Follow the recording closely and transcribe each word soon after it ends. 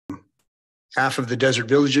half of the Desert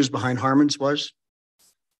Villages behind Harmon's was.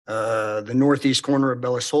 The northeast corner of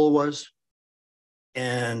Bella Soul was.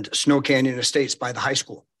 And Snow Canyon Estates by the high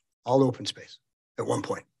school, all open space at one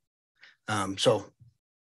point. So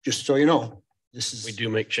just so you know, this is. We do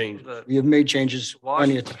make changes. We have made changes. Wash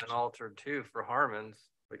has been altered too for Harmon's.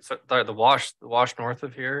 Like, so the wash north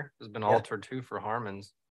of here has been altered too for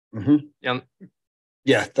Harmon's. Mm-hmm.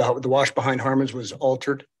 Yeah, the wash behind Harmon's was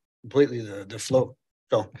altered completely. The flow.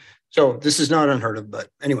 So this is not unheard of. But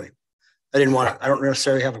anyway, I don't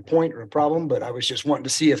necessarily have a point or a problem, but I was just wanting to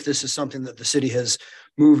see if this is something that the city has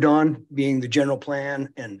moved on, being the general plan,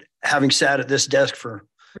 and having sat at this desk for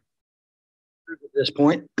this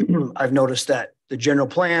point, I've noticed that the general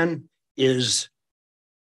plan is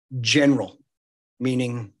general,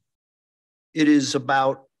 meaning it is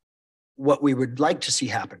about what we would like to see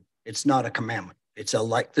happen. It's not a commandment. It's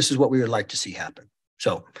this is what we would like to see happen.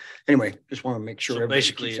 So anyway, just want to make sure. So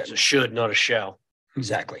basically it's a should, not a shall.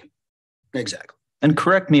 Exactly. And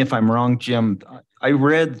correct me if I'm wrong, Jim. I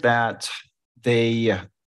read that they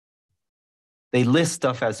list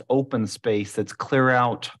stuff as open space that's clear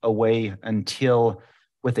out away until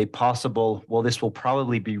with a possible, well, this will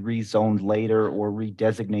probably be rezoned later or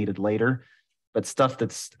redesignated later. But stuff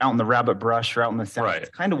that's out in the rabbit brush or out in the sand, right.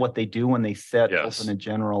 It's kind of what they do when they set open a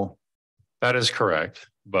general. That is correct.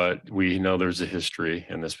 But we know there's a history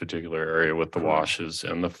in this particular area with the washes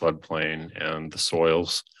and the floodplain and the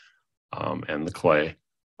soils and the clay.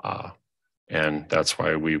 And that's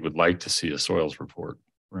why we would like to see a soils report.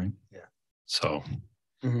 Right. Yeah. So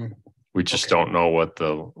we just don't know what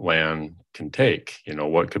the land can take,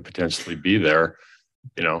 what could potentially be there.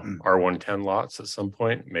 R110 lots at some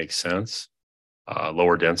point makes sense.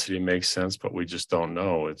 Lower density makes sense, but we just don't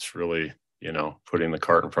know. It's really, putting the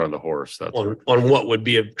cart in front of the horse. That's on what would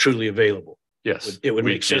be truly available. Yes. It would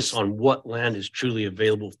make sense on what land is truly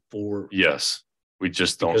available for. Yes. We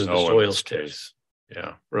just don't know. The soils case.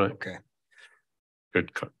 Yeah. Right. Okay.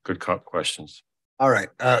 Good questions. All right.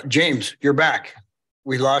 James, you're back.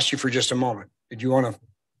 We lost you for just a moment. Did you want to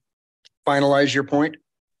finalize your point?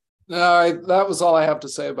 No, that was all I have to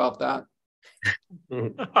say about that.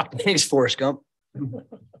 Thanks, Forrest Gump.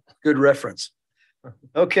 Good reference.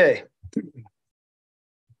 Okay.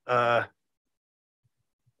 Mr.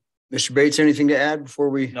 Bates, anything to add before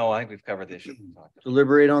we? No, I think we've covered this.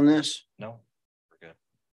 Deliberate on this? No, we're good.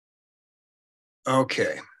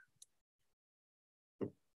 Okay.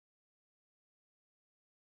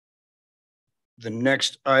 The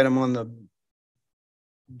next item on the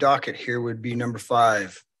docket here would be number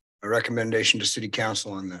 5, a recommendation to City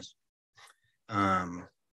Council on this.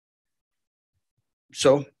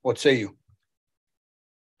 So what say you?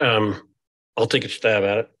 I'll take a stab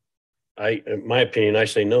at it. In my opinion, I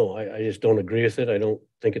say no. I just don't agree with it. I don't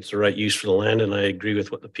think it's the right use for the land, and I agree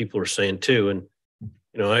with what the people are saying too. And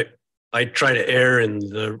I try to err in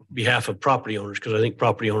the behalf of property owners because I think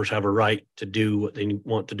property owners have a right to do what they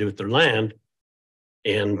want to do with their land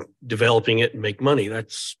and developing it and make money.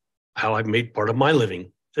 That's how I've made part of my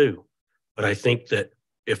living too. But I think that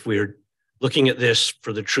if we're looking at this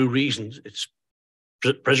for the true reasons, it's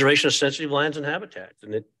preservation of sensitive lands and habitats.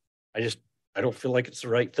 And I don't feel like it's the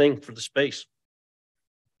right thing for the space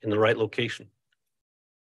in the right location.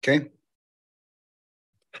 Okay.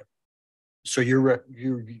 So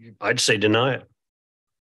I'd say deny it.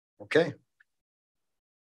 Okay.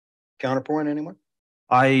 Counterpoint, anyone?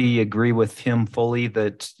 I agree with him fully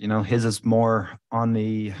that, his is more on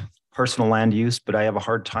the personal land use, but I have a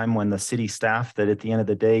hard time when the city staff that at the end of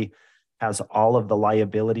the day has all of the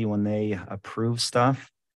liability when they approve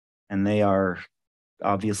stuff, and they are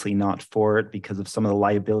obviously not for it because of some of the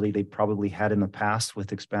liability they probably had in the past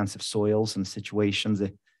with expansive soils and situations.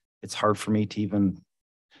 It's hard for me to even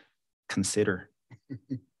consider.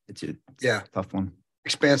 It's a tough one.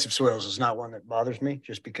 Expansive soils is not one that bothers me,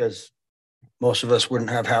 just because most of us wouldn't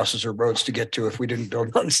have houses or roads to get to if we didn't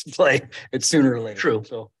build on display. It's sooner or later. True.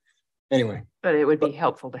 So anyway. But it would be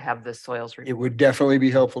helpful to have the soils report. It would definitely be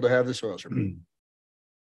helpful to have the soils report.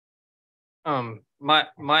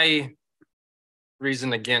 My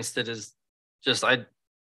reason against it is just I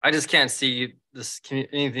just can't see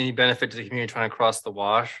any benefit to the community trying to cross the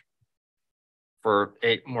wash for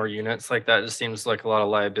 8 more units like that. It just seems like a lot of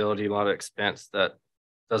liability, a lot of expense that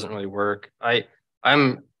doesn't really work.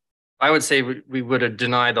 I would say we would have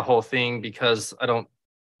denied the whole thing because I don't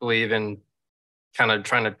believe in kind of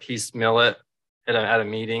trying to piecemeal it at a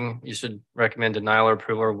meeting. You should recommend denial or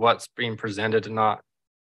approval of what's being presented and not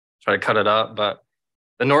try to cut it up. But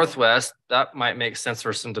the Northwest, that might make sense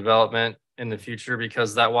for some development in the future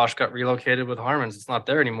because that wash got relocated with Harmon's. It's not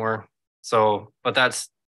there anymore. So, but I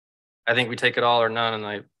think we take it all or none. And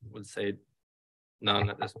I would say none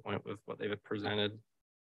at this point with what they've presented.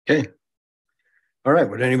 Okay. All right.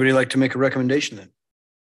 Would anybody like to make a recommendation then?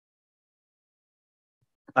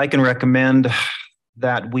 I can recommend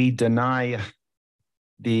that we deny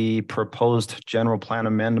the proposed general plan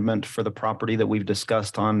amendment for the property that we've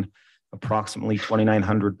discussed on approximately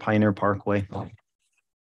 2900 Pioneer Parkway.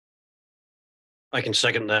 I can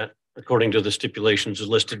second that according to the stipulations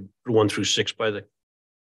listed 1 through 6 by the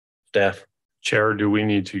staff. Chair, do we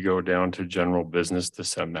need to go down to general business to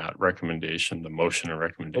send that recommendation, the motion and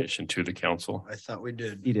recommendation to the council? I thought we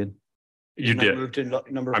did. He did. You Isn't that did. moved to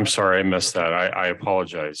number I'm 5? sorry, I missed that. I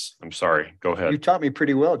apologize. I'm sorry. Go You ahead. taught me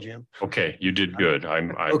pretty well, Jim. Okay, you did good.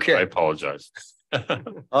 I Okay. apologize.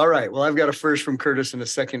 All right. Well, I've got a first from Curtis and a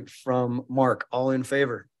second from Mark. All in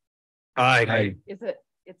favor? Aye.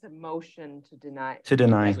 It's a motion to deny. To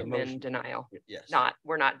deny. Recommend denial, Yes.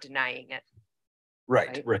 we're not denying it.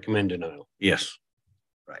 Right. Recommend denial. Yes.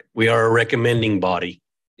 Right. We are a recommending body.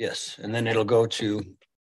 Yes. And then it'll go to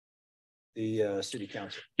the city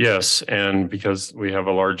council. Yes, and because we have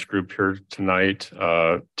a large group here tonight,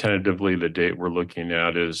 tentatively, the date we're looking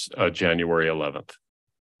at is January 11th.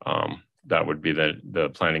 That would be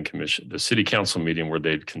the planning commission, the city council meeting where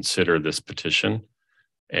they'd consider this petition.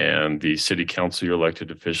 And the city council, your elected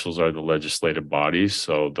officials are the legislative bodies,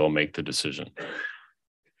 so they'll make the decision.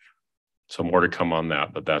 So more to come on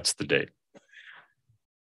that, but that's the date.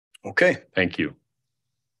 Okay. Thank you.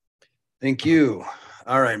 Thank you.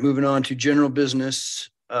 All right. Moving on to general business.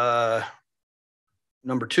 Number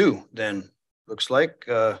 2, then looks like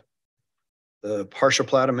the partial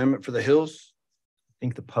plat amendment for the hills. I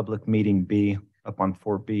think the public meeting B up on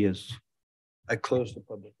 4B is I closed the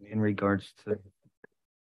public in meeting. regards to,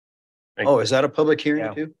 Oh, is that a public hearing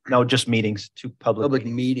Yeah. too? no, just meetings, 2 public. Public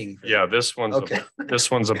meeting. Yeah, this one's, Okay.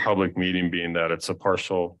 this one's a public meeting being that it's a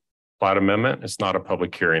partial plat amendment. It's not a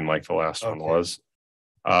public hearing like the last one Okay. was.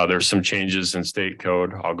 There's some changes in state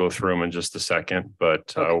code. I'll go through them in just a second,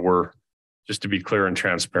 but Okay. we're, just to be clear and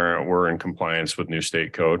transparent, we're in compliance with new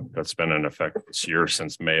state code that's been in effect this year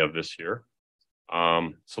since May of this year.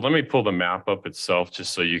 So let me pull the map up itself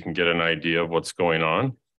just so you can get an idea of what's going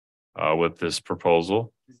on with this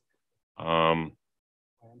proposal.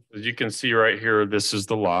 As you can see right here, this is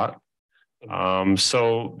the lot.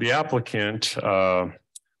 So the applicant,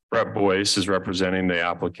 Brett Boyce, is representing the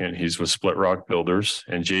applicant. He's with Split Rock Builders,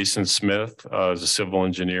 and Jason Smith is a civil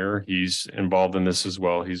engineer. He's involved in this as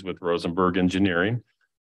well. He's with Rosenberg Engineering.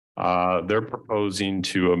 They're proposing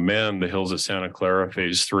to amend the Hills at Santa Clara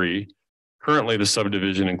Phase 3. Currently, the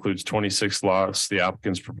subdivision includes 26 lots. The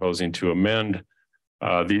applicant's proposing to amend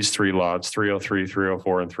these 3 lots, 303,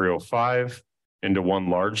 304, and 305 into one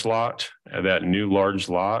large lot. And that new large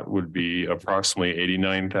lot would be approximately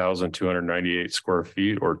 89,298 square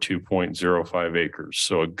feet or 2.05 acres.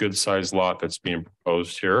 So a good sized lot that's being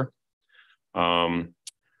proposed here.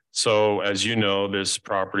 So as you know, this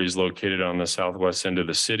property is located on the southwest end of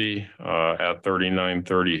the city at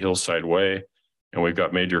 3930 Hillside Way. And we've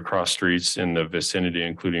got major cross streets in the vicinity,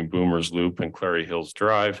 including Boomers Loop and Clary Hills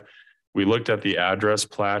Drive. We looked at the address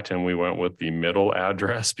plat and we went with the middle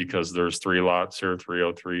address because there's 3 lots here,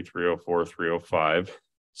 303, 304, 305.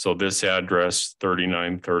 So this address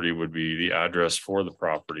 3930 would be the address for the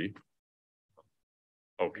property.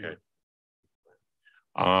 Okay.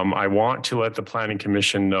 I want to let the planning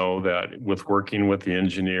commission know that with working with the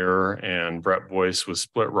engineer and Brett Boyce with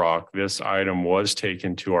Split Rock, this item was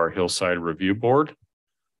taken to our Hillside Review Board.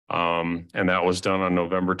 And that was done on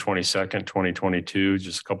November 22nd, 2022,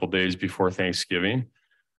 just a couple of days before Thanksgiving.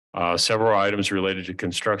 Several items related to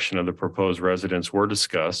construction of the proposed residence were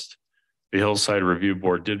discussed. The Hillside Review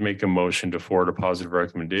Board did make a motion to forward a positive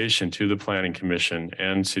recommendation to the Planning Commission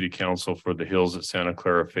and City Council for the Hills at Santa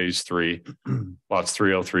Clara Phase 3, lots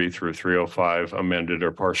 303 through 305 amended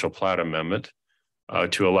or partial plat amendment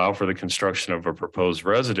to allow for the construction of a proposed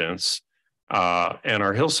residence. And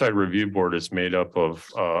our Hillside Review Board is made up of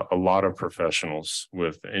a lot of professionals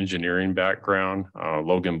with engineering background.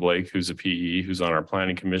 Logan Blake, who's a PE, who's on our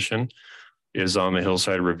Planning Commission, is on the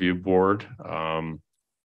Hillside Review Board.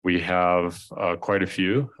 We have quite a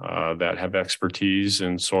few that have expertise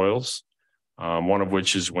in soils, one of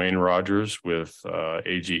which is Wayne Rogers with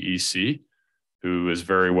AGEC, who is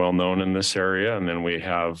very well known in this area. And then we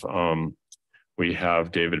have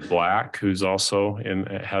David Black, who's also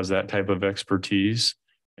has that type of expertise.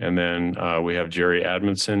 And then we have Jerry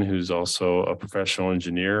Admonson, who's also a professional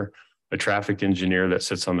engineer, a traffic engineer that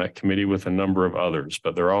sits on that committee with a number of others,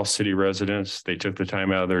 but they're all city residents. They took the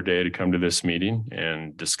time out of their day to come to this meeting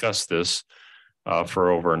and discuss this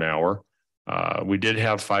for over an hour. We did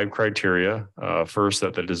have 5 criteria. First,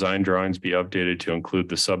 that the design drawings be updated to include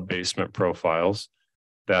the sub-basement profiles,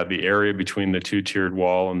 that the area between the 2-tiered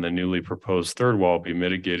wall and the newly proposed 3rd wall be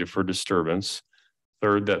mitigated for disturbance.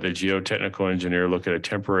 Third, that the geotechnical engineer look at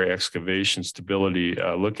temporary excavation stability,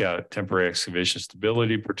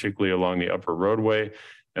 particularly along the upper roadway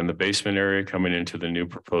and the basement area coming into the new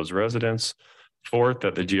proposed residence. Fourth,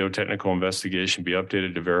 that the geotechnical investigation be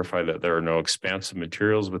updated to verify that there are no expansive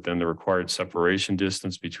materials within the required separation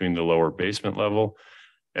distance between the lower basement level.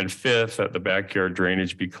 And fifth, that the backyard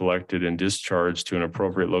drainage be collected and discharged to an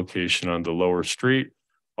appropriate location on the lower street.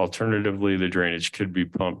 Alternatively, the drainage could be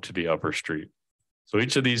pumped to the upper street. So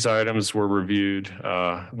each of these items were reviewed,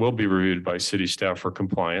 will be reviewed by city staff for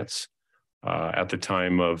compliance at the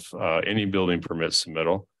time of any building permit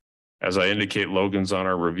submittal. As I indicate, Logan's on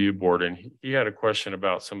our review board, and he had a question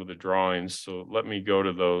about some of the drawings. So let me go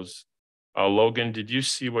to those. Logan, did you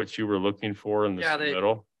see what you were looking for in the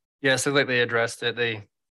submittal? Yes, it looked like they addressed it.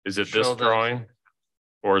 Is it this drawing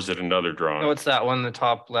or is it another drawing? No, it's that one, the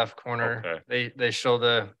top left corner. Okay. They show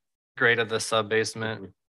the grade of the sub basement.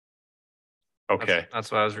 Okay.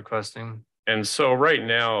 That's what I was requesting. And so right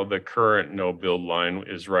now, the current no build line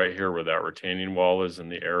is right here where that retaining wall is in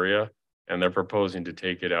the area. And they're proposing to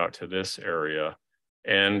take it out to this area.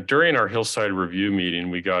 And during our hillside review meeting,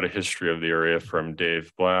 we got a history of the area from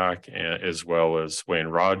Dave Black, and as well as Wayne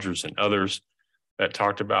Rogers and others that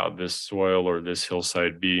talked about this soil or this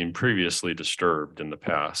hillside being previously disturbed in the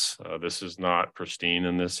past. This is not pristine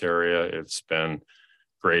in this area. It's been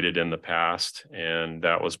graded in the past, and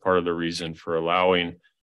that was part of the reason for allowing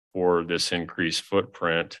for this increased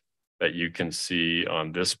footprint that you can see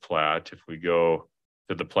on this plat. If we go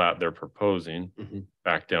to the plat they're proposing,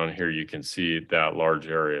 back down here, you can see that large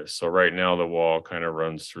area. So right now the wall kind of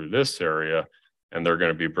runs through this area, and they're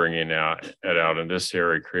going to be bringing it out in this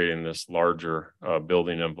area, creating this larger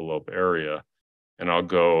building envelope area. And I'll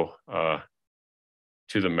go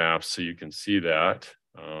to the map so you can see that.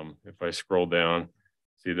 If I scroll down,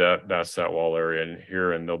 see that's that wall area in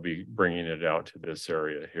here, and they'll be bringing it out to this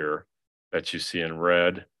area here that you see in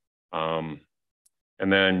red.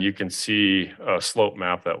 And then you can see a slope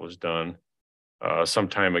map that was done some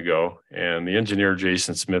time ago. And the engineer,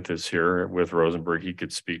 Jason Smith, is here with Rosenberg. He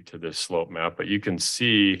could speak to this slope map, but you can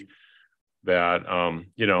see that,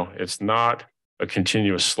 you know, it's not a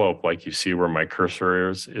continuous slope like you see where my cursor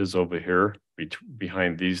is over here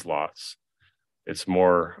behind these lots. It's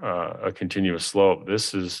more a continuous slope.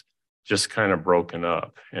 This is just kind of broken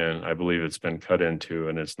up, and I believe it's been cut into,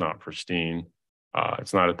 and it's not pristine.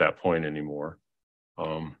 It's not at that point anymore.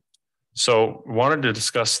 So wanted to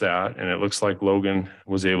discuss that, and it looks like Logan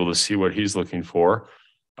was able to see what he's looking for.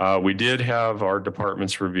 We did have our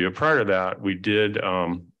department's review. Prior to that, we did,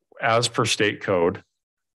 as per state code,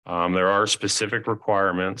 there are specific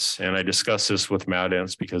requirements, and I discussed this with Matt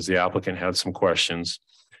Entz because the applicant had some questions.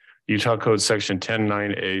 Utah Code Section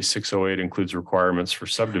 10.9A 608 includes requirements for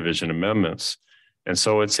subdivision amendments. And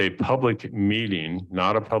so it's a public meeting,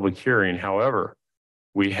 not a public hearing. However,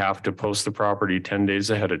 we have to post the property 10 days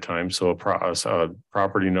ahead of time. So a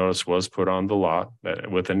property notice was put on the lot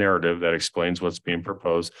with a narrative that explains what's being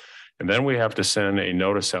proposed. And then we have to send a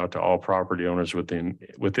notice out to all property owners within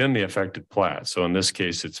the affected plat. So in this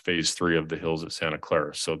case, it's phase 3 of the hills at Santa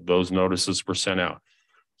Clara. So those notices were sent out.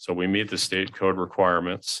 So we meet the state code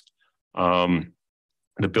requirements.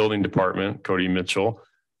 The building department, Cody Mitchell,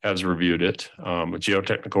 has reviewed it.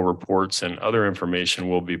 Geotechnical reports and other information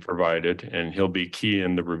will be provided, and he'll be key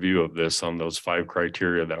in the review of this on those 5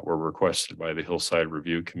 criteria that were requested by the Hillside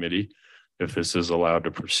Review Committee, if this is allowed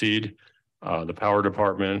to proceed. The power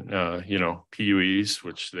department, you know, PUEs,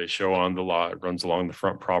 which they show on the lot, runs along the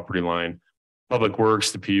front property line. Public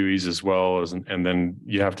Works, the PUEs as well, and then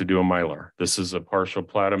you have to do a Mylar. This is a partial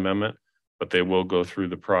plat amendment, but they will go through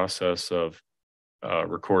the process of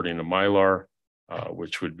recording a Mylar,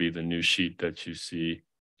 which would be the new sheet that you see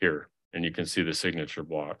here. And you can see the signature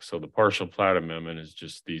block. So the partial plat amendment is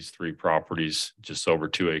just these 3 properties, just over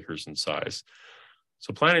 2 acres in size.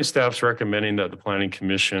 So planning staff's recommending that the Planning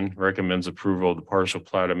Commission recommends approval of the partial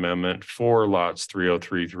plat amendment for lots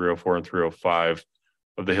 303, 304, and 305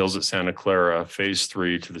 of the Hills at Santa Clara, phase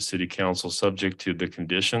 3 to the City Council, subject to the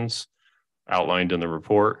conditions outlined in the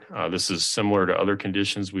report. This is similar to other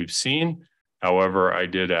conditions we've seen. However, I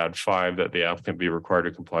did add 5 that the applicant be required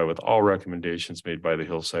to comply with all recommendations made by the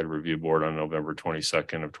Hillside Review Board on November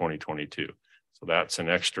 22nd of 2022. So that's an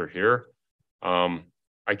extra here.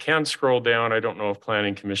 I can scroll down. I don't know if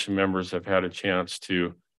Planning Commission members have had a chance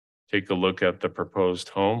to take a look at the proposed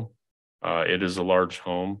home. It is a large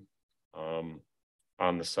home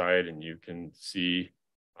on the side, and you can see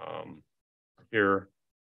here.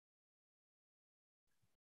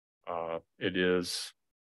 It is,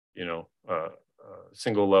 you know, a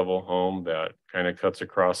single level home that kind of cuts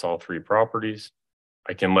across all three properties.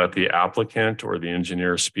 I can let the applicant or the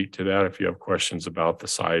engineer speak to that if you have questions about the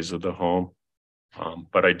size of the home.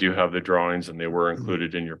 But I do have the drawings and they were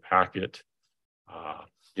included in your packet.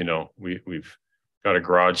 You know, we've got a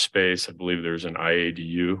garage space. I believe there's an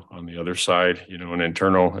IADU on the other side, you know, an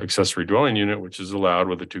internal accessory dwelling unit, which is allowed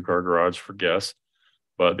with a 2-car garage for guests.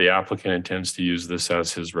 But the applicant intends to use this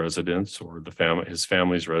as his residence or his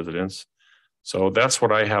family's residence. So that's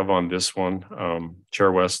what I have on this one.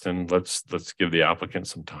 Chair Weston, let's give the applicant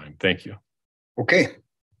some time. Thank you. Okay.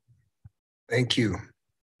 Thank you.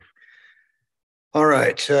 All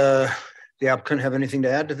right. The applicant have anything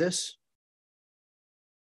to add to this?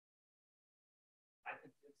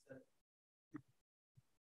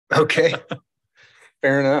 Okay.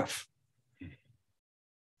 Fair enough.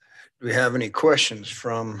 Do we have any questions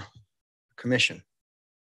from the commission?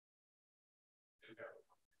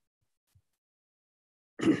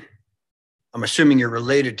 I'm assuming you're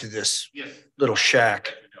related to this little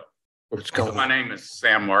shack. What's going My on? name is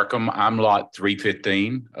Sam Markham. I'm lot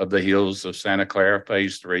 315 of the Hills of Santa Clara,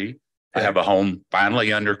 phase 3. I have a home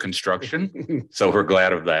finally under construction, so we're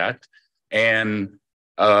glad of that. And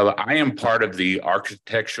I am part of the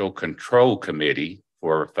Architectural Control Committee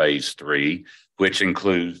for phase 3, which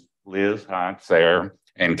includes Liz Hines there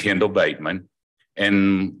and Kendall Bateman.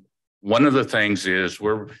 And one of the things is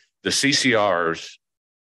the CCRs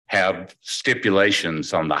have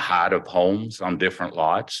stipulations on the height of homes on different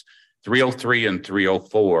lots. 303 and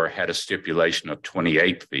 304 had a stipulation of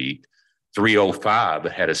 28 feet. 305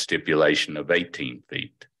 had a stipulation of 18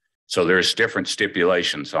 feet. So there's different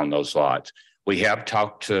stipulations on those lots. We have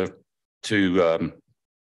talked to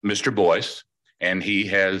Mr. Boyce, and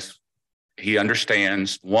he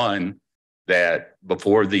understands, one, that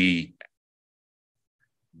before the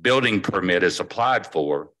building permit is applied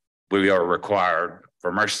for, we are required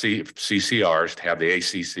from our CCRs to have the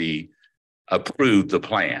ACC approve the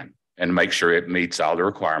plan and make sure it meets all the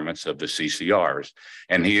requirements of the CCRs.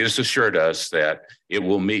 And he has assured us that it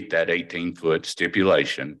will meet that 18-foot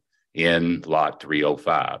stipulation in lot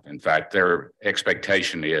 305. In fact, their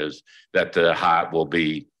expectation is that the height will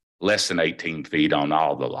be less than 18 feet on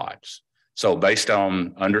all the lots. So based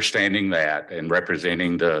on understanding that and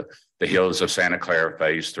representing the Hills of Santa Clara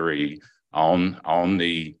phase 3 on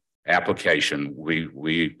the application,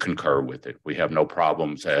 we concur with it. We have no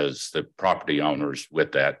problems as the property owners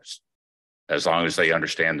with that, as long as they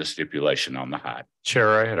understand the stipulation on the height.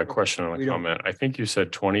 Chair, I had a question on a comment. I think you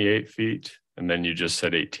said 28 feet and then you just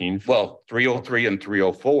said 18 feet. Well, 303 and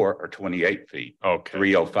 304 are 28 feet. Okay.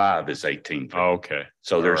 305 is 18 feet. Okay.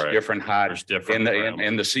 So there's All right. different height. There's different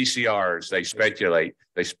in the CCRs, they speculate,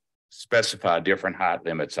 they specify different height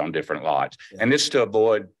limits on different lots. Yeah. And this to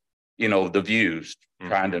avoid, you know, the views,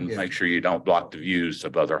 trying to Yeah. make sure you don't block the views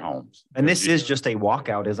of other homes. And this is just a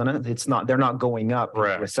walkout, isn't it? It's not, they're not going up to a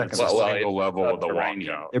Correct. second. It's a Well, single level with a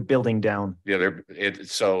subterranean. walkout. They're building down. Yeah,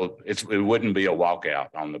 it wouldn't be a walkout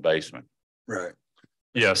on the basement. Right.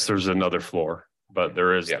 Yes, there's another floor, but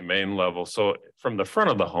there is Yeah. the main level. So from the front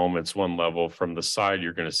of the home, it's one level. From the side,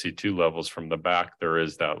 you're going to see 2 levels. From the back, there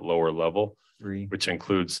is that lower level, 3. which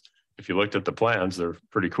includes, if you looked at the plans, they're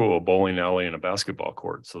pretty cool, a bowling alley and a basketball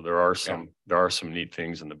court. So there are some neat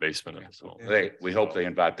things in the basement of this home. We hope they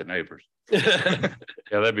invite the neighbors. Yeah,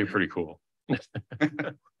 that'd be pretty cool.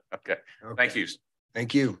 Okay, thank you.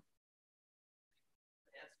 Thank you.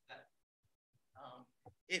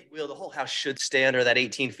 It will, the whole house should stay under that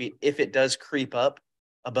 18 feet. If it does creep up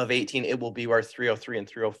above 18, it will be where 303 and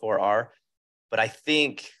 304 are. But I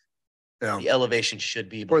think Yeah. the elevation should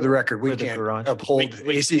be. For the record, we For the can't garage. uphold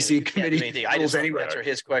We ACC can't do committee anything. I rules just anyway. answer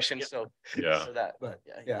his question, so. Yeah. So that, But,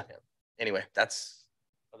 yeah. yeah. Anyway, that's,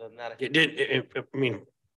 other than that. It did, I mean,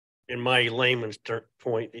 in my layman's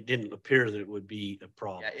point, it didn't appear that it would be a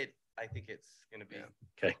problem. Yeah, I think it's gonna be.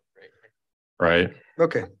 Okay. Great. Right.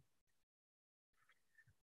 Okay.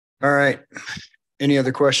 All right. Any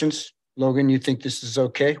other questions? Logan, you think this is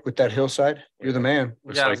okay with that hillside? You're the man.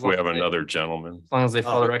 Looks Yeah, like as we long have as they- another gentleman. As long as they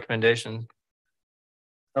follow Oh. the recommendation.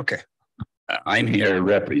 Okay. I'm here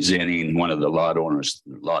representing one of the lot owners,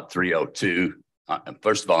 lot 302.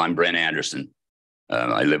 First of all, I'm Brent Anderson.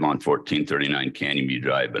 I live on 1439 Canyon View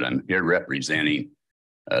Drive, but I'm here representing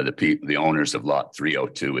the owners of lot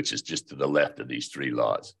 302, which is just to the left of these 3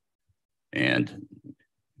 lots. And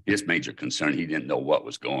his major concern, he didn't know what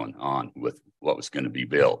was going on with what was going to be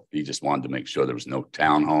built. He just wanted to make sure there was no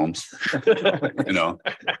townhomes, you know.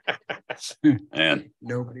 And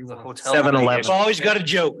Nobody The wants. hotel. 7-Eleven. You've always got a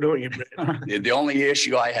joke, don't you, Brett? the only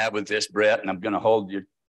issue I have with this, Brett, and I'm going to hold your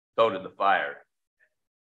toe to the fire,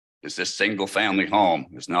 is this single family home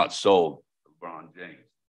is not sold to LeBron James.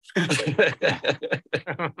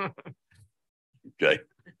 Okay.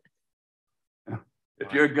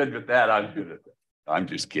 If you're good with that, I'm good with it. I'm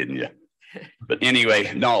just kidding you. But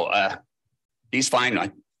anyway, no, he's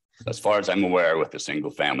fine. As far as I'm aware, with the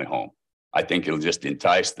single family home. I think it'll just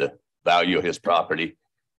entice the value of his property.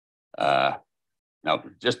 Now,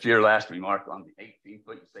 just your last remark on the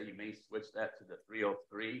 18-foot, you say you may switch that to the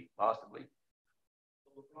 303, possibly.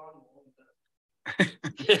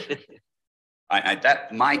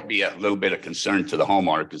 That might be a little bit of concern to the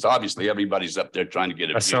homeowner, because obviously everybody's up there trying to get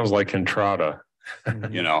it. That sounds like Entrada.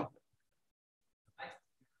 You know.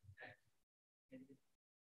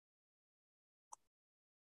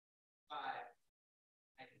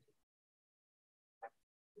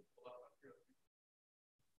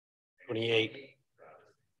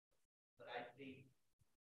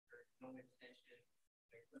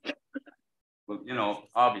 Well, you know,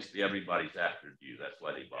 obviously everybody's after you. That's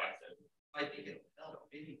why they bought it. I think it'll help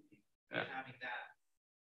having that.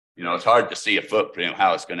 You know, it's hard to see a footprint,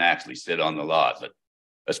 how it's going to actually sit on the lot. But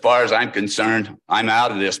as far as I'm concerned, I'm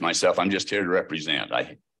out of this myself. I'm just here to represent.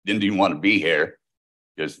 I didn't even want to be here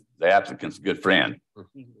because the applicant's a good friend.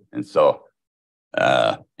 And so,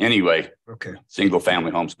 anyway, Okay. single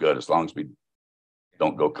family home's good as long as we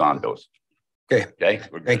don't go condos. Okay. Okay.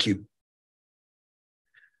 Thank you.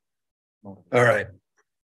 All right.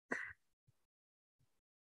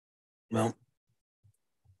 Well,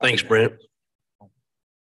 Thanks, Brent.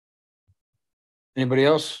 anybody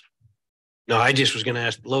else? No, I just was gonna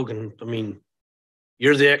ask Logan, I mean,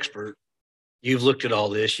 you're the expert. You've looked at all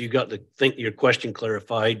this. You got to think your question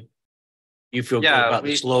clarified. You feel good Yeah, about the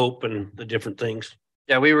we- slope and the different things.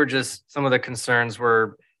 Yeah, we were just, some of the concerns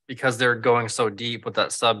were because they're going so deep with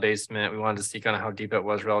that sub basement, we wanted to see kind of how deep it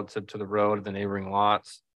was relative to the road, the neighboring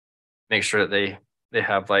lots. Make sure that they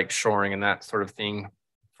have like shoring and that sort of thing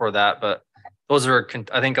for that, but those are,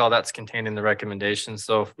 I think all that's contained in the recommendations.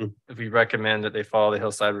 So if we recommend that they follow the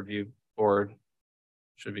Hillside Review Board,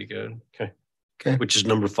 should be good. Okay. Which is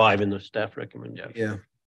number 5 in the staff recommendation. Yeah.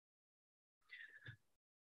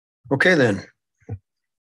 Okay, then.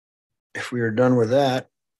 If we are done with that,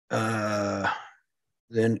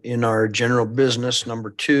 then in our general business, number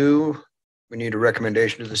 2, we need a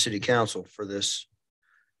recommendation to the city council for this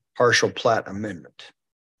partial plat amendment.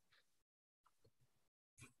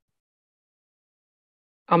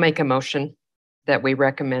 I'll make a motion that we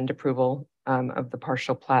recommend approval of the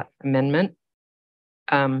partial plat amendment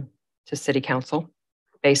to city council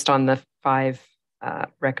based on the 5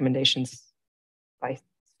 recommendations by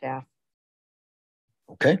staff.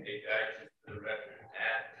 Okay.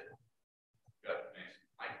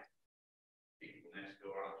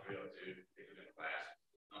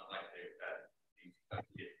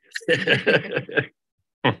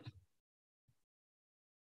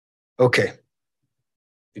 Okay.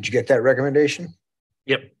 Did you get that recommendation?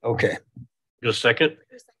 Yep. Okay. Just a second.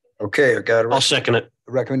 Okay, I got I'll second it.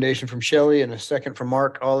 a recommendation from Shelley and a second from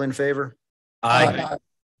Mark. All in favor? Aye.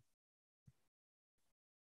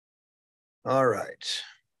 All right.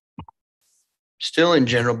 Still in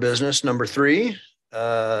general business, number 3,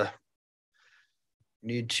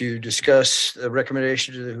 need to discuss the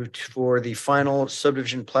recommendation for the final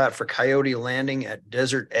subdivision plat for Coyote Landing at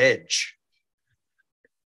Desert Edge.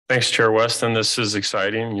 Thanks, Chair Weston. This is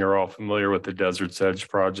exciting. You're all familiar with the Desert's Edge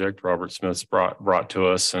project Robert Smith's brought to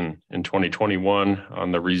us in 2021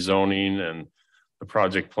 on the rezoning and the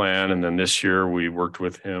project plan. And then this year we worked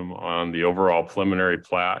with him on the overall preliminary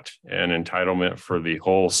plat and entitlement for the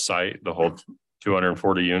whole site, the whole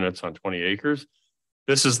 240 units on 20 acres.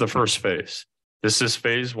 This is the first phase. This is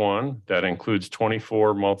phase 1 that includes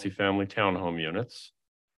 24 multifamily townhome units.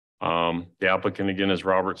 The applicant again is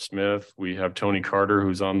Robert Smith. We have Tony Carter,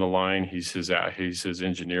 who's on the line. He's his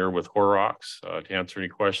engineer with Horrocks to answer any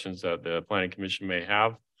questions that the Planning Commission may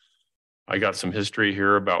have. I got some history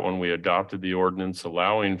here about when we adopted the ordinance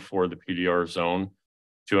allowing for the PDR zone,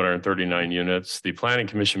 239 units. The Planning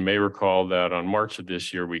Commission may recall that on March of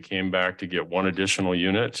this year, we came back to get 1 additional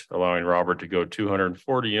unit, allowing Robert to go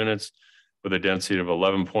 240 units with a density of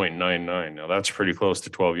 11.99. Now that's pretty close to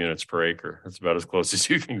 12 units per acre. That's about as close as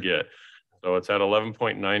you can get. So it's at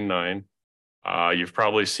 11.99. You've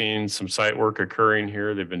probably seen some site work occurring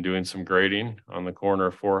here. They've been doing some grading on the corner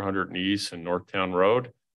of 400 and East and Northtown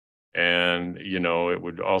Road. And, you know, it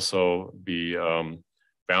would also be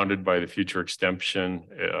bounded by the future extension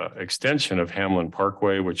of Hamlin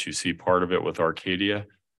Parkway, which you see part of it with Arcadia,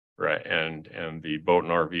 right, and the boat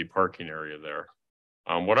and RV parking area there.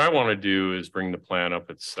 What I want to do is bring the plan up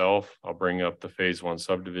itself. I'll bring up the phase 1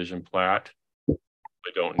 subdivision plat.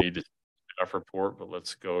 I don't need the staff report, but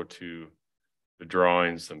let's go to the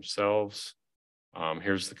drawings themselves.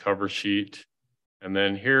 Here's the cover sheet. And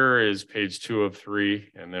then here is page 2 of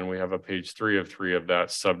 3. And then we have a page 3 of 3 of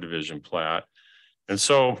that subdivision plat. And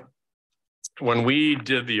so when we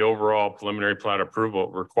did the overall preliminary plat approval,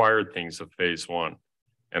 it required things of phase 1.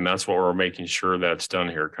 And that's what we're making sure that's done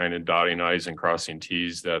here, kind of dotting I's and crossing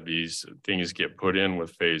T's, that these things get put in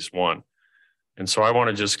with phase 1. And so I want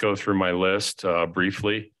to just go through my list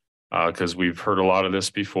briefly, because we've heard a lot of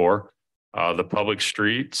this before. The public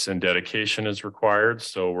streets and dedication is required.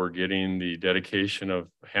 So we're getting the dedication of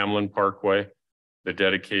Hamlin Parkway, the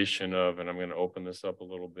dedication of, and I'm going to open this up a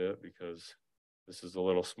little bit because this is a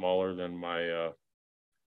little smaller than my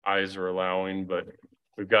eyes are allowing, but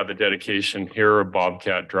we've got the dedication here of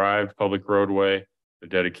Bobcat Drive, public roadway, the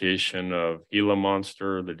dedication of Gila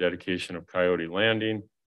Monster, the dedication of Coyote Landing,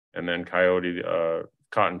 and then Coyote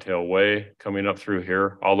Cottontail Way coming up through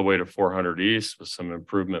here all the way to 400 East with some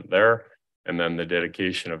improvement there. And then the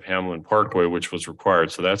dedication of Hamlin Parkway, which was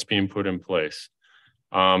required. So that's being put in place.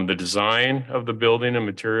 The design of the building and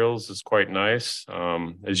materials is quite nice.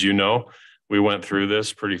 As you know, we went through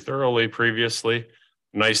this pretty thoroughly previously.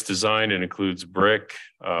 Nice design. It includes brick,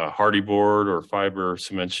 hardy board or fiber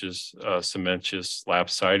cementitious lap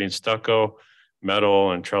siding, stucco,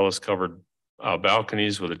 metal, and trellis covered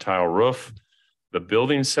balconies with a tile roof. The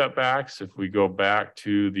building setbacks, if we go back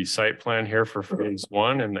to the site plan here for phase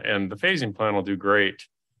 1, and the phasing plan will do great.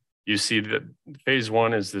 You see that phase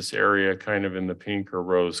 1 is this area kind of in the pink or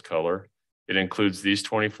rose color. It includes these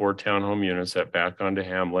 24 townhome units that back onto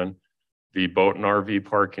Hamlin. The boat and RV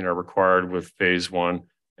parking are required with phase 1,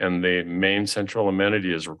 and the main central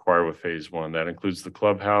amenity is required with phase 1. That includes the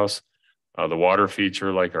clubhouse, the water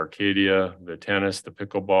feature like Arcadia, the tennis, the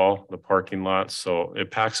pickleball, the parking lots. So it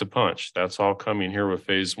packs a punch. That's all coming here with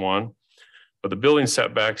phase 1. But the building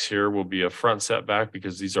setbacks here will be a front setback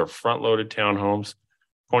because these are front loaded townhomes,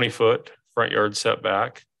 20-foot front yard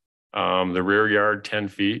setback. The rear yard, 10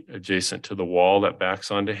 feet adjacent to the wall that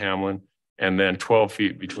backs onto Hamlin. And then 12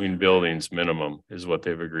 feet between buildings minimum is what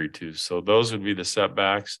they've agreed to. So those would be the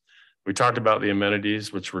setbacks. We talked about the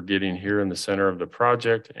amenities, which we're getting here in the center of the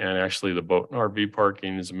project, and actually the boat and RV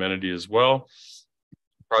parking is amenity as well.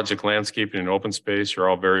 Project landscaping and open space, you're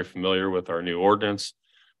all very familiar with our new ordinance,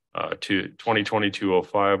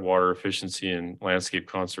 2020-205, water efficiency and landscape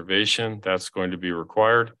conservation. That's going to be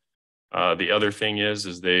required. The other thing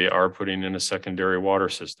is they are putting in a secondary water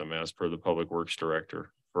system as per the Public Works Director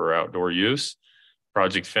for outdoor use.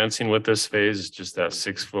 Project fencing with this phase is just that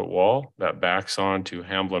 6-foot wall that backs onto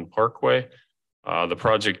Hamlin Parkway. The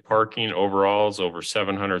project parking overall is over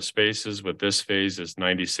 700 spaces. With this phase is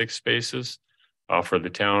 96 spaces for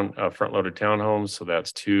the front-loaded townhomes. So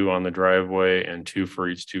that's 2 on the driveway and 2 for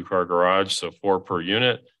each 2-car garage. So 4 per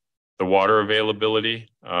unit. The water availability,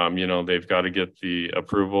 they've got to get the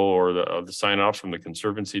approval or the sign off from the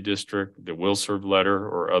Conservancy District, the will serve letter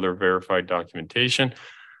or other verified documentation.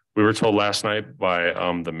 We were told last night by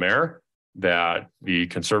the mayor that the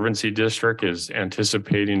Conservancy District is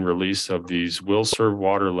anticipating release of these will serve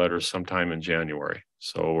water letters sometime in January.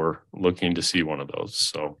 So we're looking to see one of those.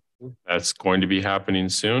 So that's going to be happening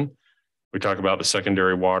soon. We talk about the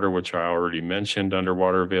secondary water, which I already mentioned,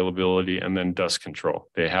 underwater availability, and then dust control.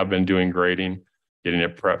 They have been doing grading, getting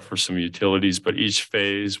it prepped for some utilities, but each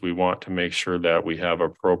phase we want to make sure that we have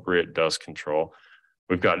appropriate dust control.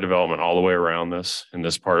 We've got development all the way around this in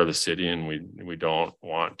this part of the city, and we don't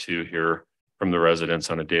want to hear from the residents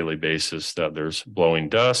on a daily basis that there's blowing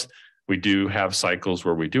dust. We do have cycles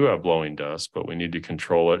where we do have blowing dust, but we need to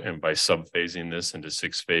control it. And by sub-phasing this into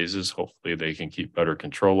 6 phases, hopefully they can keep better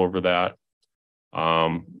control over that.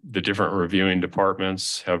 The different reviewing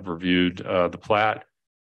departments have reviewed the plat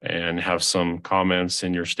and have some comments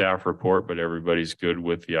in your staff report, but everybody's good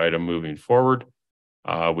with the item moving forward.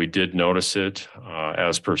 We did notice it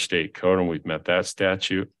as per state code, and we've met that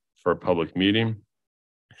statute for a public meeting.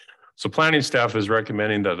 So planning staff is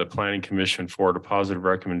recommending that the Planning Commission forward a positive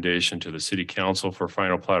recommendation to the City Council for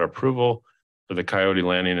final plat approval for the Coyote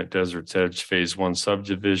Landing at Desert's Edge Phase 1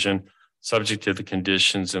 subdivision, subject to the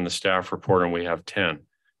conditions in the staff report, and we have 10.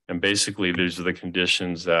 And basically, these are the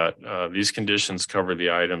conditions that, these conditions cover the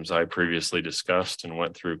items I previously discussed and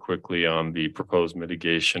went through quickly on the proposed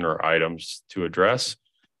mitigation or items to address,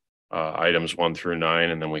 items 1 through 9,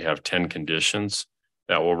 and then we have 10 conditions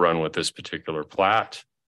that will run with this particular plat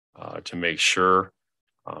to make sure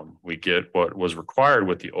We get what was required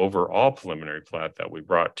with the overall preliminary plat that we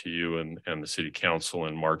brought to you and the city council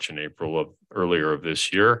in March and April of earlier of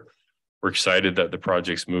this year. We're excited that the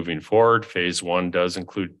project's moving forward. Phase 1 does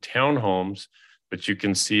include townhomes, but you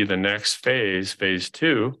can see the next phase, phase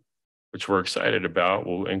 2, which we're excited about,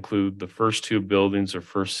 will include the first 2 buildings or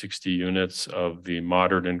first 60 units of the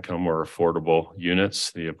moderate income or affordable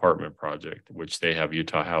units, the apartment project, which they have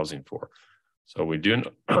Utah Housing for. So we do,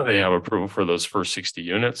 they have approval for those first 60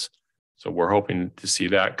 units. So we're hoping to see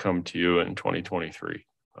that come to you in 2023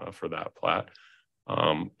 for that plat.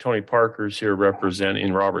 Tony Parker's here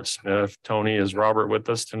representing Robert Smith. Tony, is Robert with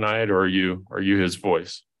us tonight, or are you his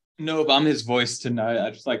voice? Nope, I'm his voice tonight.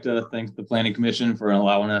 I'd just like to thank the Planning Commission for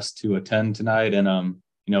allowing us to attend tonight. And,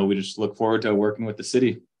 we just look forward to working with the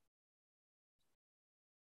city.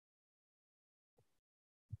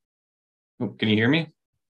 Oh, can you hear me?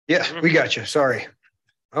 Yeah, we got you. Sorry.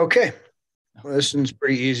 Okay. Well, this one's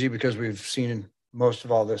pretty easy because we've seen most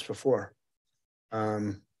of all this before.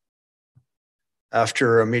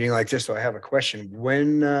 After a meeting like this, so I have a question.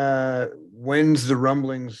 When's the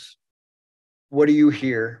rumblings? What do you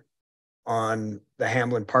hear on the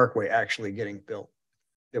Hamlin Parkway actually getting built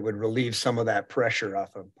that would relieve some of that pressure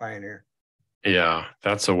off of Pioneer? Yeah,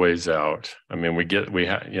 that's a ways out. I mean,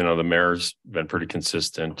 the mayor's been pretty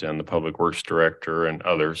consistent, and the public works director and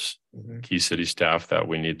others, key city staff, that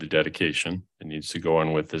we need the dedication. It needs to go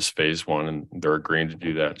in with this phase 1, and they're agreeing to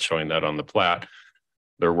do that, showing that on the plat.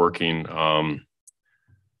 They're working, with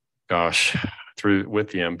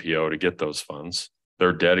the MPO to get those funds.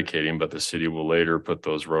 They're dedicating, but the city will later put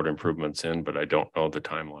those road improvements in, but I don't know the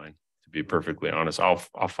timeline, to be perfectly honest. I'll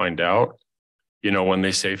find out. When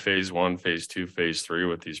they say phase 1, phase 2, phase 3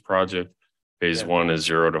 with these projects, phase 1 is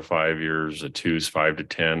 0 to 5 years, a 2 is 5 to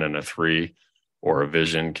 10, and a 3 or a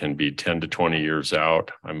vision can be 10 to 20 years out.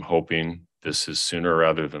 I'm hoping this is sooner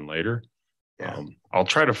rather than later. Yeah. I'll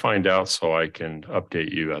try to find out so I can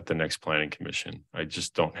update you at the next planning commission. I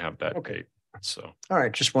just don't have that date. So, all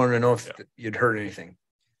right. Just wanted to know if you'd heard anything.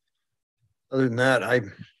 Other than that, I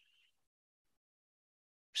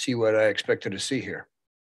see what I expected to see here.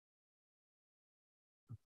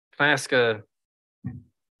 Can I ask I don't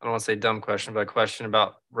want to say dumb question, but a question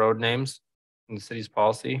about road names in the city's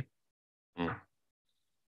policy?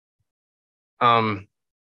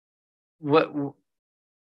 What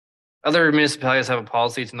other municipalities have a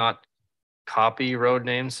policy to not copy road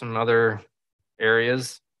names from other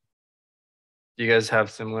areas? Do you guys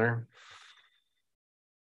have similar?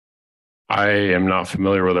 I am not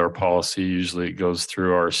familiar with our policy. Usually it goes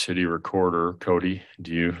through our city recorder. Cody,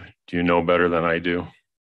 do you know better than I do?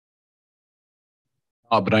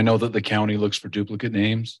 But I know that the county looks for duplicate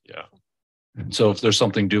names. Yeah. And so if there's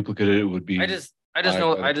something duplicated, it would be.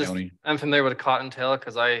 I'm familiar with Cottontail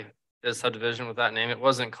because I did a subdivision with that name. It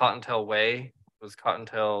wasn't Cottontail Way, it was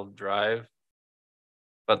Cottontail Drive.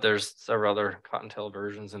 But there's several other Cottontail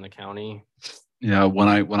versions in the county. Yeah, when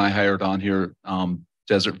I hired on here,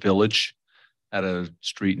 Desert Village had a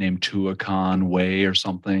street named Tuacahn Way or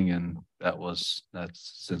something, and that's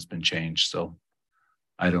since been changed. So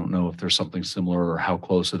I don't know if there's something similar or how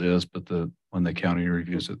close it is, but when the county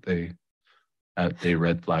reviews it, they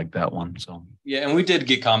red flagged that one. So yeah, and we did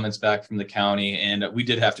get comments back from the county, and we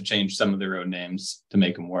did have to change some of the road names to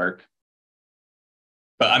make them work.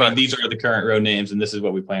 But I mean, these are the current road names, and this is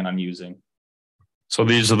what we plan on using. So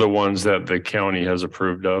these are the ones that the county has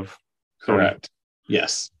approved of? Correct.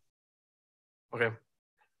 Yes. Okay.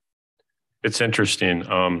 It's interesting.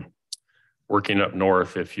 Working up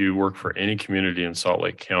north, if you work for any community in Salt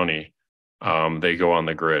Lake County, they go on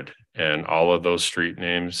the grid, and all of those street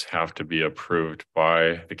names have to be approved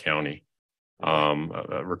by the county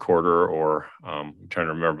a recorder, or I'm trying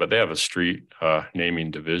to remember, but they have a street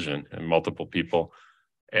naming division and multiple people.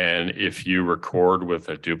 And if you record with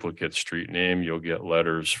a duplicate street name, you'll get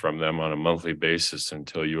letters from them on a monthly basis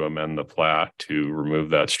until you amend the plat to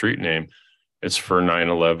remove that street name. It's for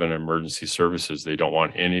 9/11 emergency services. They don't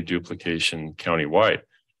want any duplication countywide.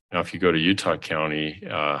 Now, if you go to Utah County,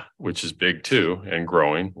 which is big too and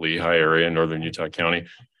growing, Lehigh area, northern Utah County,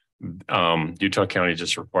 Utah County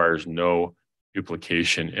just requires no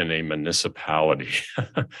duplication in a municipality.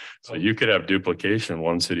 So you could have duplication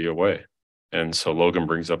one city away. And so Logan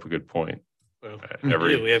brings up a good point. Well,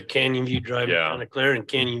 we have Canyon View Drive in Santa Clara and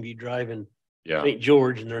Canyon View Drive in St.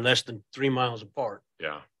 George, and they're less than 3 miles apart.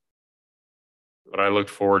 Yeah. But I looked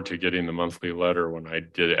forward to getting the monthly letter when I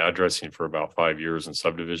did addressing for about 5 years in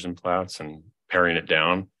subdivision plats and paring it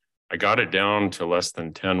down. I got it down to less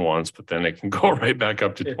than 10 once, but then it can go right back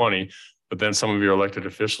up to 20. But then some of your elected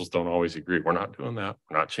officials don't always agree. We're not doing that.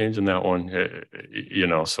 We're not changing that one.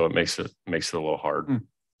 So it makes it a little hard.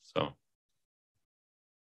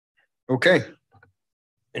 Okay.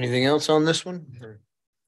 Anything else on this one?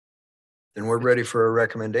 Then we're ready for a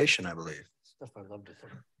recommendation, I believe. Stuff I love to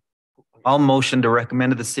think. I'll motion to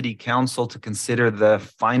recommend to the city council to consider the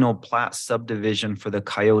final plat subdivision for the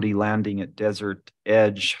Coyote Landing at Desert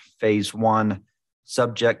Edge Phase 1,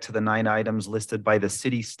 subject to the 9 items listed by the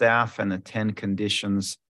city staff and the 10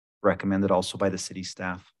 conditions recommended also by the city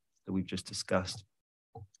staff that we've just discussed.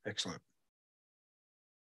 Excellent.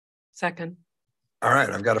 Second. All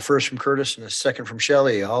right, I've got a first from Curtis and a second from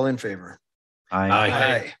Shelley. All in favor?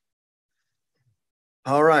 Aye.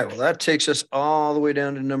 All right, well, that takes us all the way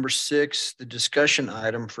down to number 6, the discussion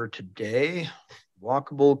item for today,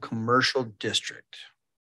 walkable commercial district.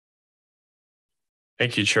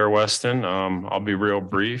 Thank you, Chair Weston. I'll be real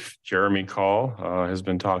brief. Jeremy Call has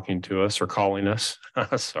been talking to us or calling us,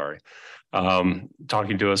 sorry,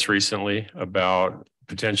 talking to us recently about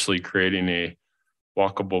potentially creating a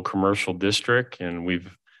walkable commercial district. And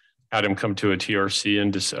we've had him come to a TRC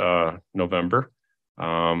in November.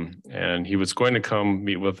 And he was going to come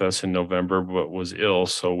meet with us in November, but was ill.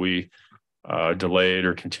 So we delayed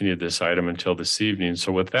or continued this item until this evening.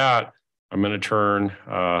 So with that, I'm going to turn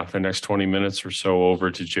the next 20 minutes or so over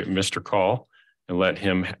to Mr. Call and let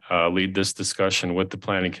him lead this discussion with the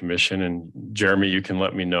Planning Commission. And Jeremy, you can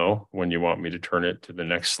let me know when you want me to turn it to the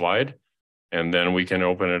next slide. And then we can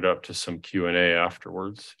open it up to some Q&A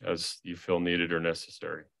afterwards as you feel needed or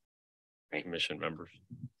necessary. Great. Commission members.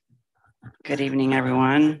 Good evening,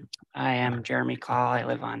 everyone. I am Jeremy Call. I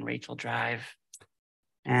live on Rachel Drive,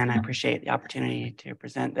 and I appreciate the opportunity to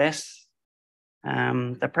present this.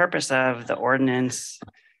 The purpose of the ordinance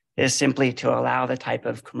is simply to allow the type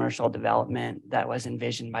of commercial development that was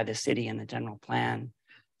envisioned by the city in the general plan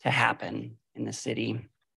to happen in the city.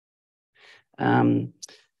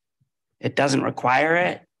 It doesn't require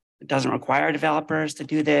it. It doesn't require developers to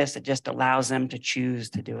do this. It just allows them to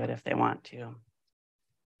choose to do it if they want to.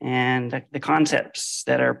 And the concepts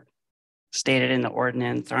that are stated in the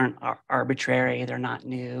ordinance aren't arbitrary, they're not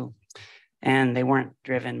new, and they weren't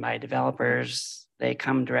driven by developers. They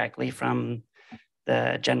come directly from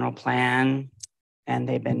the general plan, and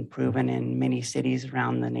they've been proven in many cities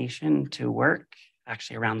around the nation to work,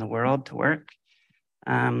 actually around the world to work.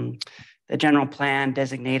 The general plan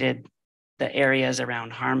designated the areas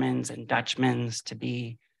around Harmons and Dutchman's to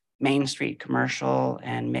be Main Street commercial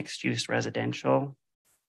and mixed use residential.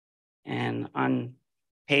 And on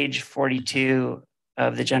page 42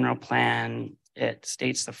 of the general plan, it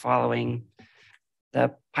states the following: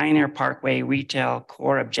 the Pioneer Parkway retail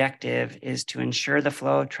core objective is to ensure the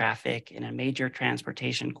flow of traffic in a major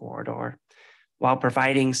transportation corridor while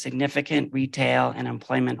providing significant retail and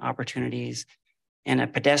employment opportunities in a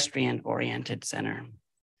pedestrian-oriented center.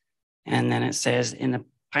 And then it says, in the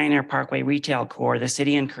Pioneer Parkway retail core, the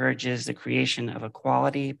city encourages the creation of a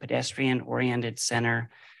quality pedestrian-oriented center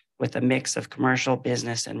with a mix of commercial,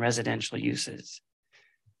 business, and residential uses.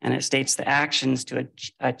 And it states the actions to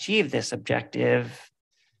achieve this objective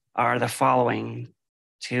are the following: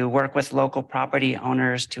 to work with local property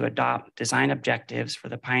owners to adopt design objectives for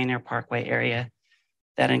the Pioneer Parkway area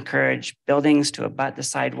that encourage buildings to abut the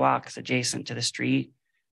sidewalks adjacent to the street,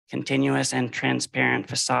 continuous and transparent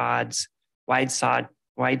facades, wide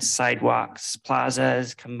sidewalks,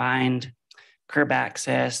 plazas, combined curb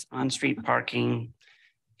access, on-street parking,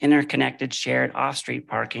 interconnected shared off-street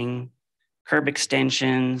parking, curb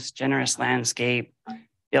extensions, generous landscape,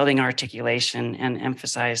 building articulation, and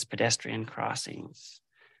emphasized pedestrian crossings.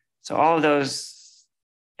 So all of those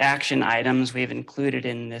action items we've included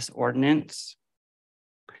in this ordinance.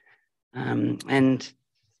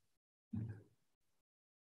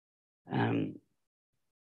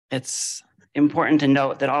 It's important to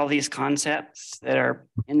note that all these concepts that are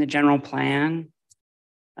in the general plan,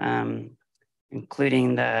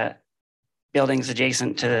 including the buildings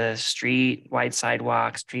adjacent to the street, wide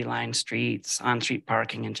sidewalks, tree-lined streets, on-street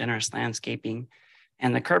parking, and generous landscaping,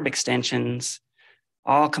 and the curb extensions,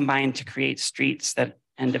 all combine to create streets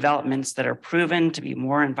and developments that are proven to be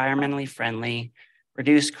more environmentally friendly,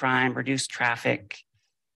 reduce crime, reduce traffic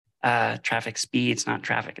speeds, not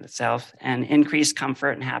traffic itself, and increase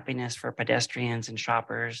comfort and happiness for pedestrians and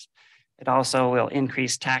shoppers. It also will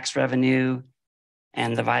increase tax revenue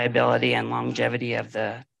and the viability and longevity of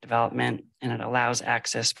the development, and it allows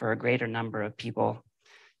access for a greater number of people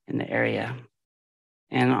in the area.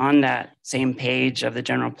 And on that same page of the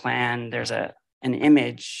general plan, there's an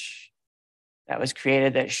image that was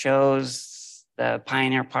created that shows the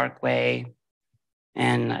Pioneer Parkway,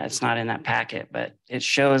 and it's not in that packet, but it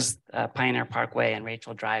shows Pioneer Parkway and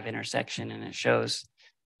Rachel Drive intersection, and it shows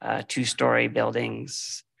 2-story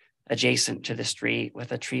buildings adjacent to the street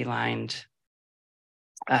with a tree-lined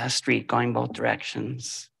street going both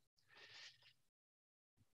directions.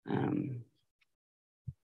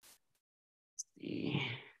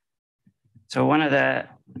 So one of the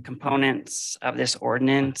components of this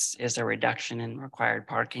ordinance is a reduction in required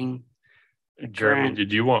parking. Jeremy,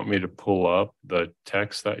 did you want me to pull up the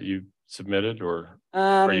text that you submitted, or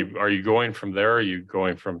are you going from there? Or are you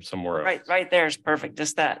going from somewhere else? Right there is perfect.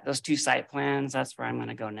 Just those 2 site plans. That's where I'm going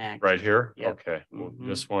to go next. Right here. Yep. Okay. Well,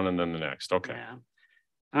 this one and then the next. Okay. Yeah.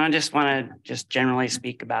 I just want to just generally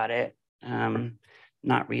speak about it.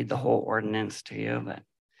 Not read the whole ordinance to you, but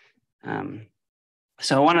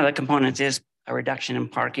so one of the components is a reduction in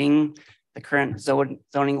parking. The current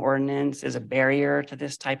zoning ordinance is a barrier to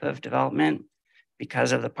this type of development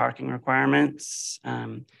because of the parking requirements.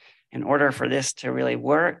 In order for this to really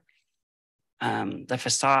work,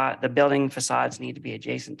 the building facades need to be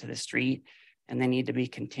adjacent to the street, and they need to be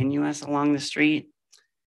continuous along the street.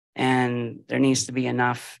 And there needs to be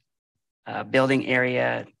enough building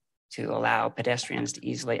area to allow pedestrians to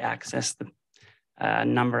easily access the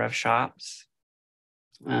number of shops.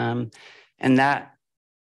 And that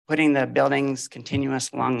putting the buildings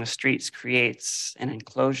continuous along the streets creates an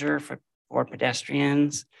enclosure for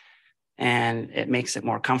pedestrians, and it makes it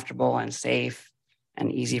more comfortable and safe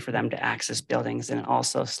and easy for them to access buildings, and it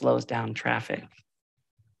also slows down traffic.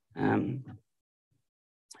 And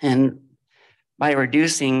by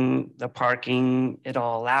reducing the parking,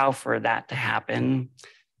 it'll allow for that to happen.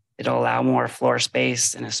 It'll allow more floor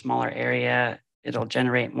space in a smaller area. It'll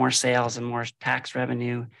generate more sales and more tax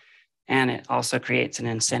revenue. And it also creates an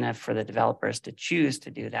incentive for the developers to choose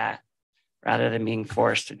to do that rather than being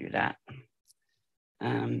forced to do that.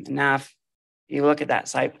 Now, if you look at that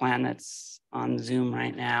site plan that's on Zoom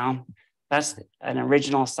right now, that's an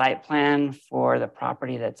original site plan for the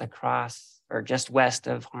property that's across or just west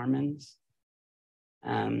of Harmons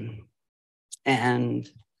and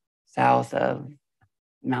south of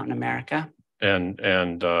Mountain America.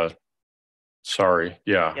 Sorry,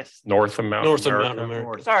 yeah. Yes. North of Mountain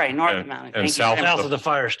America. Sorry, north of Mountain. And south of the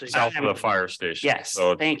fire station. South of the fire station. Yes,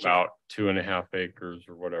 So it's thank you. about 2.5 acres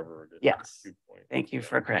or whatever it is. Yes. Thank you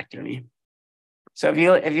for correcting me. So if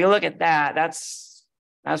you look at that, that's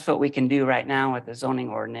what we can do right now with the zoning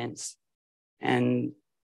ordinance. And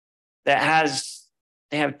they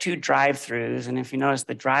have 2 drive-throughs. And if you notice,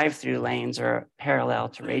 the drive-through lanes are parallel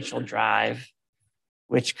to Rachel Drive,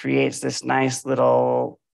 which creates this nice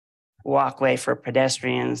little walkway for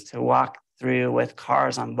pedestrians to walk through with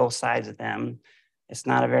cars on both sides of them. It's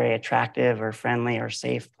not a very attractive or friendly or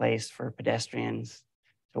safe place for pedestrians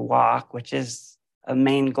to walk, which is a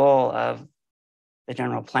main goal of the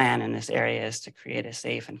general plan in this area, is to create a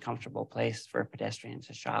safe and comfortable place for pedestrians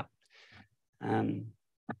to shop.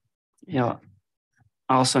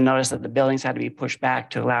 Also notice that the buildings had to be pushed back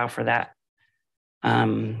to allow for that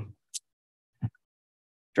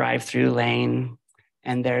drive-through lane.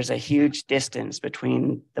 And there's a huge distance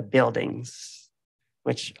between the buildings,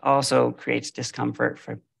 which also creates discomfort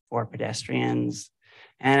for pedestrians.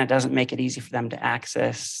 And it doesn't make it easy for them to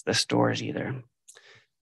access the stores either.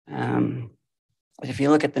 If you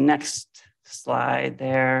look at the next slide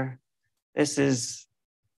there, this is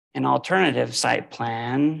an alternative site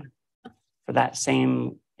plan for that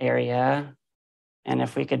same area. And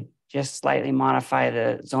if we could just slightly modify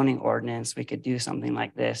the zoning ordinance, we could do something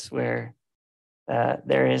like this, where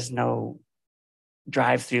there is no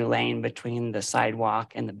drive-through lane between the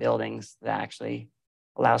sidewalk and the buildings that actually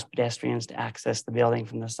allows pedestrians to access the building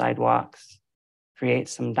from the sidewalks,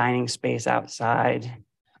 creates some dining space outside,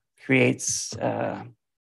 creates an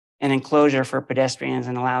enclosure for pedestrians,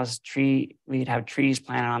 and allows we'd have trees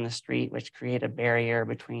planted on the street, which create a barrier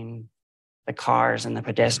between the cars and the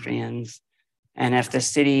pedestrians. And if the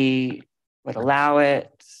city would allow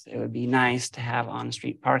it, it would be nice to have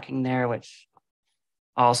on-street parking there, which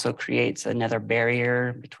also creates another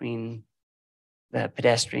barrier between the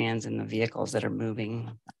pedestrians and the vehicles that are moving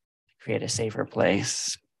to create a safer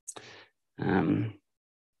place.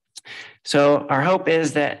 So our hope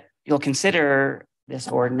is that you'll consider this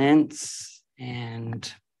ordinance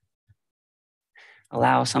and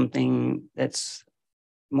allow something that's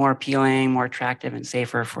more appealing, more attractive, and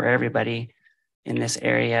safer for everybody in this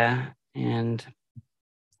area. And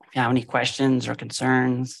if you have any questions or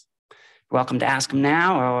concerns, you're welcome to ask them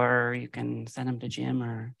now, or you can send them to Jim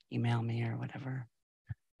or email me or whatever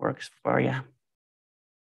works for you.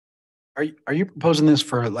 Are you proposing this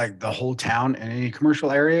for like the whole town and any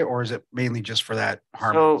commercial area, or is it mainly just for that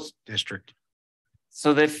Harmons district?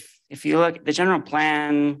 So if you look, the general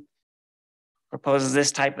plan proposes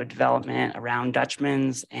this type of development around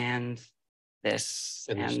Dutchman's and this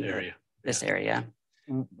area. This area.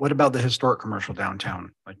 what about the historic commercial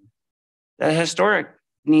downtown? Like, The historic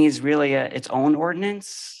needs really its own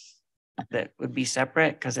ordinance that would be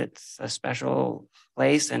separate because it's a special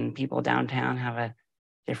place and people downtown have a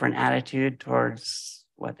different attitude towards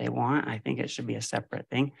what they want. I think it should be a separate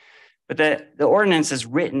thing. But the ordinance is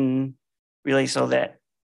written really so that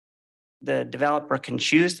the developer can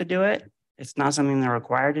choose to do it. It's not something they're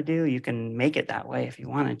required to do. You can make it that way if you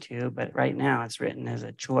wanted to, but right now it's written as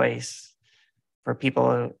a choice for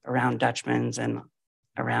people around Dutchman's and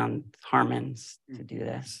around Harmon's to do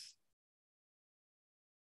this.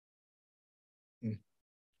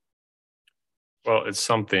 Well, it's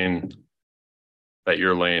something that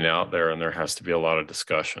you're laying out there, and there has to be a lot of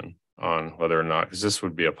discussion on whether or not, because this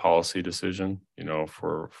would be a policy decision, you know,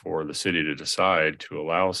 for the city to decide to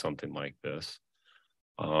allow something like this.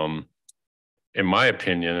 In my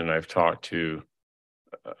opinion, and I've talked to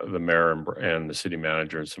the mayor and the city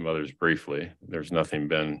manager and some others briefly, there's nothing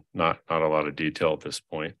been, not a lot of detail at this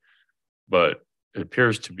point, but it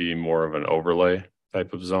appears to be more of an overlay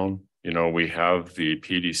type of zone. You know, we have the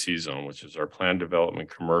PDC zone, which is our planned development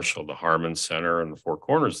commercial, the Harmon Center and the Four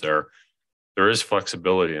Corners there. There is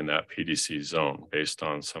flexibility in that PDC zone based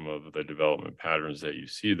on some of the development patterns that you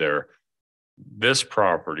see there. This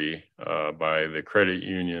property by the credit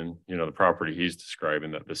union, you know, the property he's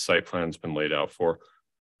describing that the site plan has been laid out for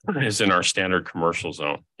is in our standard commercial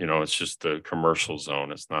zone. You know, it's just the commercial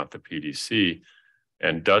zone. It's not the PDC.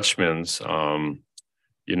 And Dutchman's,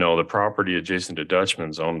 you know, the property adjacent to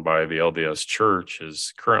Dutchman's owned by the LDS Church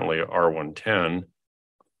is currently R110.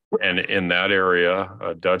 And in that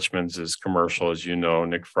area, Dutchman's is commercial. As you know,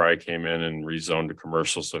 Nick Fry came in and rezoned to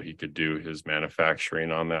commercial so he could do his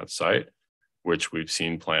manufacturing on that site, which we've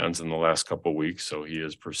seen plans in the last couple of weeks. So he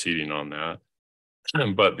is proceeding on that.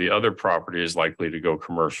 But the other property is likely to go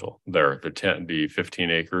commercial there, the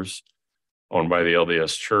 15 acres owned by the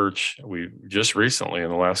LDS Church. We just recently, in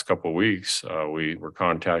the last couple of weeks, we were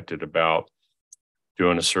contacted about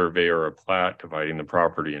doing a survey or a plat, dividing the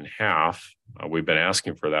property in half. We've been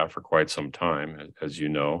asking for that for quite some time, as you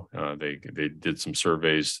know. They did some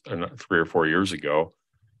surveys 3 or 4 years ago,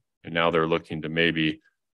 and now they're looking to maybe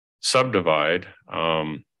subdivide,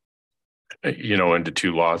 you know, into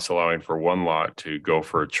 2 lots, allowing for 1 lot to go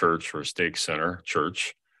for a church or a stake center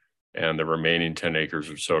church, and the remaining 10 acres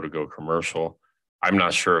or so to go commercial. I'm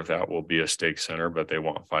not sure if that will be a stake center, but they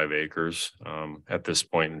want 5 acres at this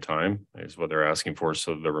point in time is what they're asking for.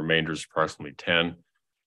 So the remainder is approximately 10.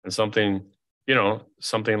 And something, you know,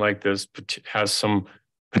 something like this has some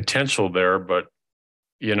potential there, but,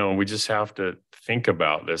 you know, we just have to think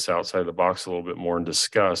about this outside the box a little bit more and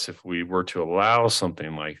discuss if we were to allow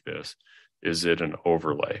something like this, is it an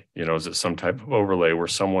overlay? You know, is it some type of overlay where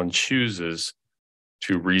someone chooses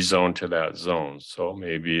to rezone to that zone? So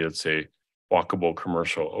maybe it's a walkable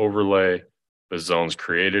commercial overlay. The zone's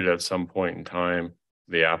created at some point in time.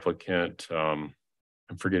 The applicant, I'm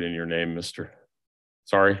forgetting your name, Mr.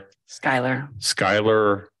 Sorry.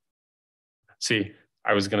 Skylar. See,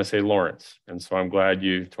 I was going to say Lawrence. And so I'm glad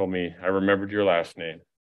you told me, I remembered your last name.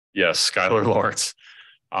 Yes, Skylar Lawrence.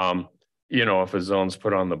 You know, if a zone's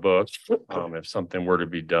put on the books, if something were to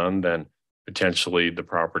be done, then potentially the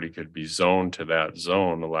property could be zoned to that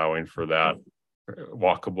zone, allowing for that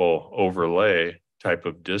walkable overlay type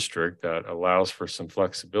of district that allows for some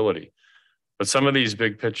flexibility. But some of these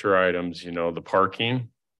big picture items, you know, the parking,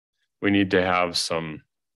 we need to have some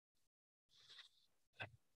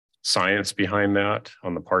science behind that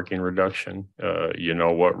on the parking reduction. You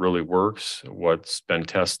know, what really works, what's been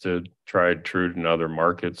tested, tried, true in other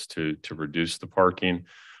markets to reduce the parking.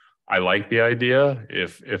 I like the idea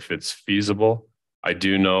if it's feasible. I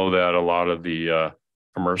do know that a lot of the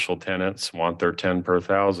commercial tenants want their 10 per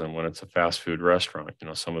 1,000 when it's a fast food restaurant. You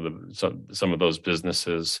know, some of those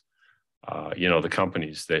businesses, you know, the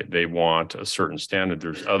companies, they want a certain standard.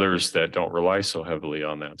 There's others that don't rely so heavily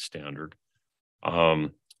on that standard.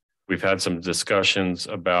 We've had some discussions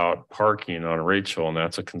about parking on Rachel, and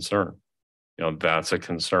that's a concern. You know, that's a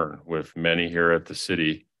concern with many here at the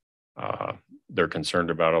city. They're concerned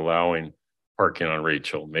about allowing parking on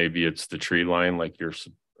Rachel. Maybe it's the tree line like you're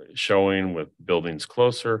showing with buildings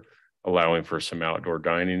closer, allowing for some outdoor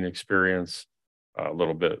dining experience, a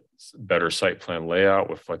little bit better site plan layout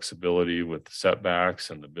with flexibility with the setbacks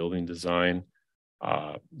and the building design.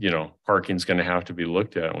 You know, parking's going to have to be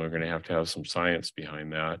looked at, and we're going to have some science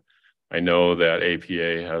behind that. I know that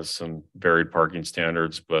APA has some varied parking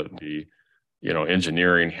standards, but the, you know,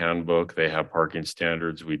 engineering handbook, they have parking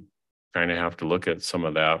standards. We kind of have to look at some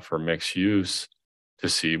of that for mixed use to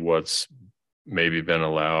see what's maybe been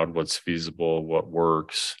allowed, what's feasible, what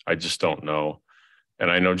works. I just don't know.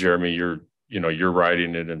 And I know, Jeremy, you're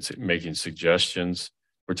writing it and making suggestions,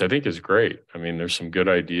 which I think is great. I mean, there's some good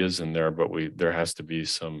ideas in there, but there has to be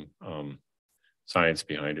some science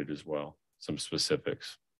behind it as well, some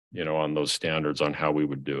specifics, on those standards on how we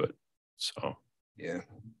would do it. So, yeah.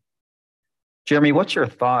 Jeremy, what's your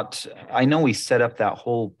thought? I know we set up that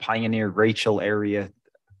whole Pioneer Rachel area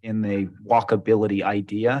in the walkability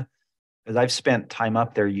idea. As I've spent time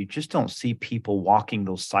up there, you just don't see people walking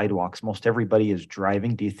those sidewalks. Most everybody is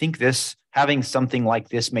driving. Do you think having something like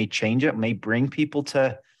this may change it, may bring people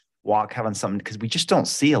to walk, having something? Because we just don't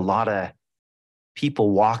see a lot of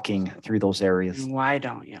people walking through those areas. Why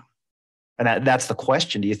don't you? And that's the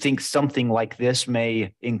question. Do you think something like this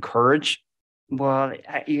may encourage? Well,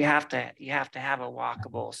 you have to have a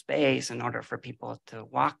walkable space in order for people to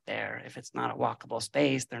walk there. If it's not a walkable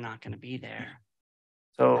space, they're not going to be there.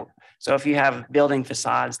 So if you have building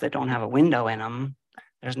facades that don't have a window in them,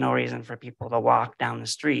 there's no reason for people to walk down the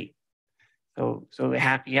street. So you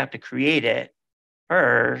have to create it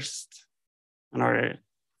first in order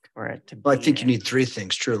for it to be. Well, I think you need three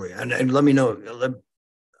things truly. And let me know,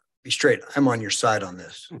 be straight. I'm on your side on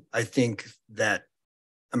this. I think that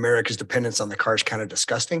America's dependence on the car is kind of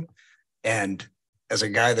disgusting. And as a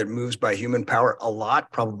guy that moves by human power a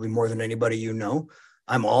lot, probably more than anybody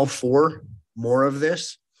I'm all for more of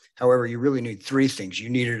this. However, you really need three things. You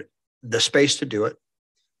need the space to do it.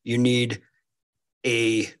 You need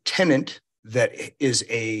a tenant that is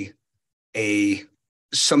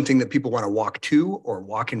something that people want to walk to or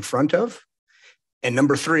walk in front of. And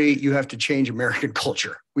number three, you have to change American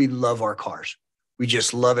culture. We love our cars. We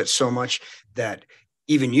just love it so much that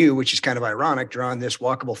even you, which is kind of ironic, drawing this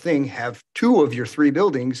walkable thing, have two of your three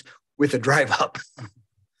buildings with a drive up,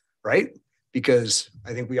 right? Because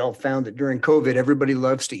I think we all found that during COVID, everybody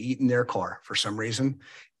loves to eat in their car for some reason.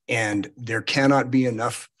 And there cannot be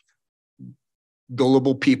enough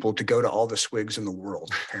gullible people to go to all the swigs in the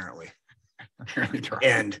world, apparently.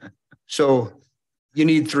 And so you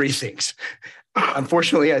need three things.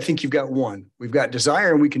 Unfortunately, I think you've got one. We've got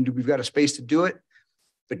desire and we've got a space to do it,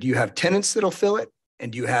 but do you have tenants that'll fill it?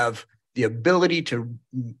 And do you have the ability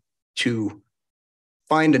to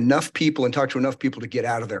find enough people and talk to enough people to get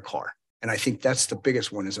out of their car? And I think that's the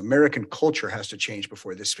biggest one, is American culture has to change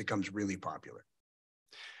before this becomes really popular.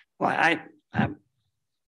 Well,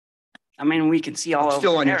 I mean, we can see all over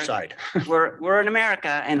still on America. Your side. we're in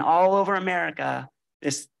America, and all over America,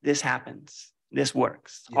 this happens. This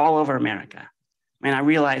works all over America. I mean, I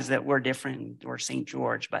realize that we're different, or St.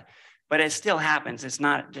 George, but it still happens. It's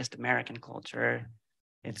not just American culture.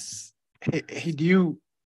 It's hey, do you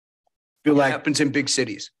feel like it happens in big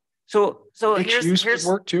cities? So mixed use would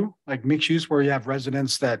work too, like mixed use where you have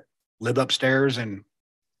residents that live upstairs and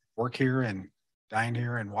work here and dine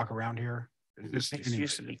here and walk around here. Mixed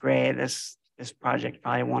use would be great. This project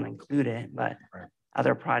probably won't include it, but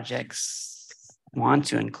other projects want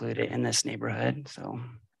to include it in this neighborhood. So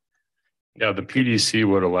yeah, the PDC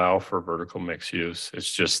would allow for vertical mixed use.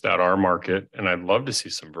 It's just that our market, and I'd love to see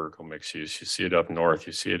some vertical mixed use. You see it up north,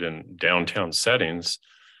 you see it in downtown settings,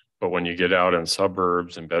 but when you get out in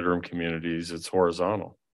suburbs and bedroom communities, it's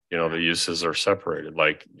horizontal. The uses are separated.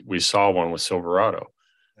 Like we saw one with Silverado,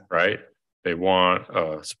 right? They want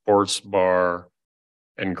a sports bar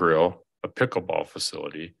and grill, a pickleball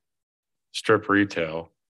facility, strip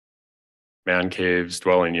retail, man caves,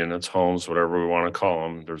 dwelling units, homes, whatever we want to call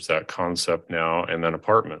them. There's that concept now, and then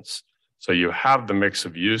apartments. So you have the mix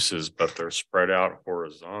of uses, but they're spread out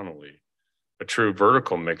horizontally. A true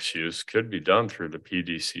vertical mixed use could be done through the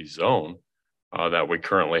PDC zone that we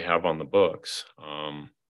currently have on the books.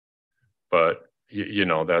 But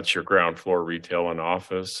that's your ground floor retail and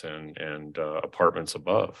office and apartments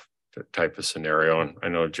above type of scenario. And I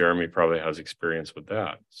know Jeremy probably has experience with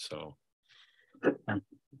that. So.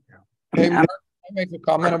 Hey, Mark, can I make a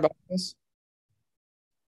comment about this?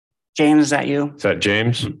 James, is that you? Is that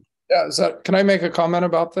James? Yeah, can I make a comment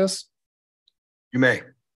about this? You may,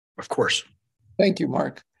 of course. Thank you,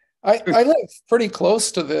 Mark. I live pretty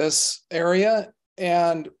close to this area,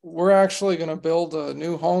 and we're actually going to build a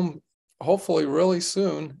new home, hopefully really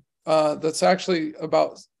soon, that's actually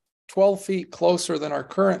about 12 feet closer than our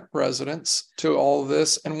current residence to all of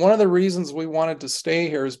this. And one of the reasons we wanted to stay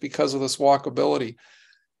here is because of this walkability.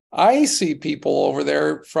 I see people over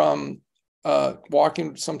there from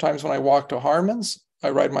walking. Sometimes when I walk to Harmon's, I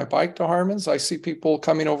ride my bike to Harmon's. I see people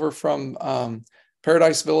coming over from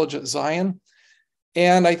Paradise Village at Zion.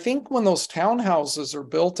 And I think when those townhouses are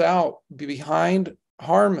built out behind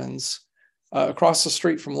Harmon's, across the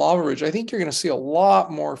street from Lava Ridge, I think you're going to see a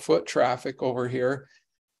lot more foot traffic over here.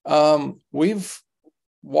 We've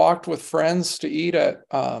walked with friends to eat at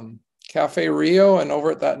Cafe Rio and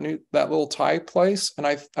over at that little Thai place. And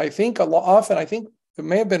I think often it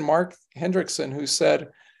may have been Mark Hendrickson who said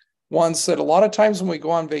once that a lot of times when we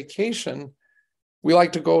go on vacation, we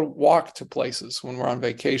like to go walk to places when we're on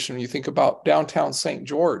vacation. You think about downtown St.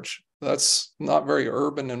 George. That's not very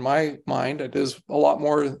urban in my mind. It is a lot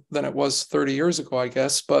more than it was 30 years ago, I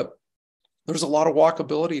guess, but there's a lot of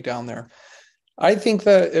walkability down there. I think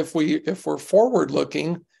that if we're forward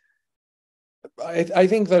looking, I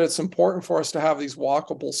think that it's important for us to have these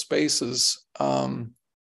walkable spaces.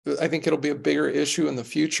 I think it'll be a bigger issue in the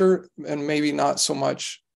future, and maybe not so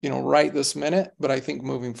much, right this minute, but I think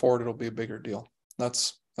moving forward, it'll be a bigger deal.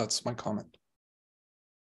 That's my comment.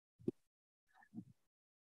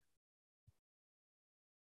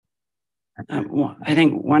 I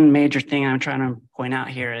think one major thing I'm trying to point out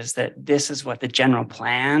here is that this is what the general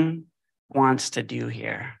plan wants to do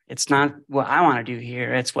here. It's not what I want to do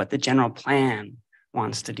here. It's what the general plan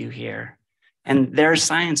wants to do here. And there's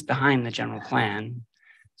science behind the general plan.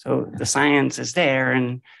 So the science is there,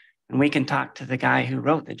 and we can talk to the guy who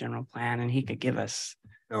wrote the general plan, and he could give us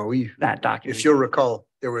that document. If you'll recall,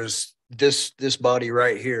 there was this body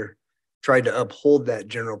right here tried to uphold that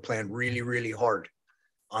general plan really, really hard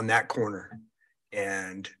on that corner.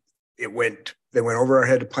 And they went over our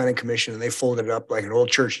head to planning commission, and they folded it up like an old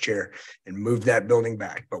church chair and moved that building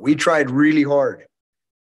back. But we tried really hard.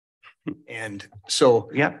 And so,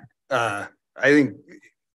 I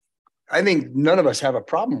think none of us have a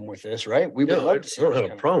problem with this, right? We would love to see. I don't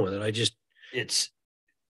have a problem with it.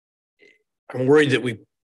 I'm worried that we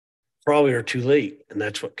probably are too late, and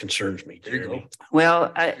that's what concerns me. There you go.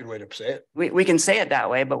 Well, good way to say it. We can say it that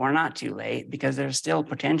way, but we're not too late, because there's still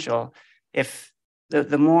potential. If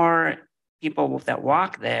the more people that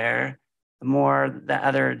walk there, the more the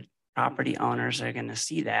other property owners are going to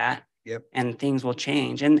see that. Yep. And things will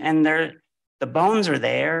change. And the bones are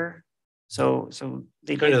there. So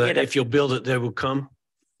they kind of that, if you'll build it, they will come.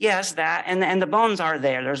 Yes, that and the bones are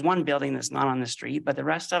there. There's one building that's not on the street, but the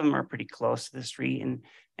rest of them are pretty close to the street,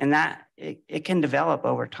 and that it can develop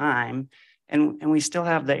over time. And we still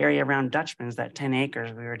have the area around Dutchman's, that 10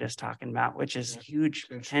 acres we were just talking about, which is huge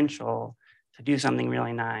potential to do something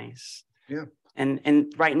really nice. Yeah.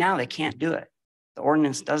 And right now they can't do it. The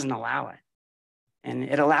ordinance doesn't allow it. And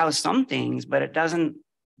it allows some things, but it doesn't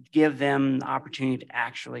give them the opportunity to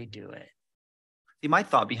actually do it. See, my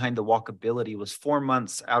thought behind the walkability was 4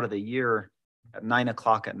 months out of the year at 9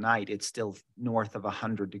 o'clock at night, it's still north of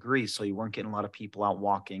 100 degrees. So you weren't getting a lot of people out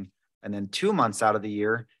walking. And then 2 months out of the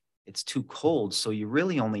year, it's too cold. So you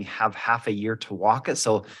really only have half a year to walk it.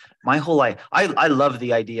 So my whole life, I love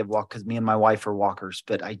the idea of walk, because me and my wife are walkers,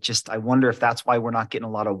 but I wonder if that's why we're not getting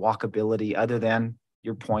a lot of walkability, other than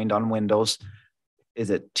your point on windows.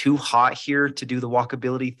 Is it too hot here to do the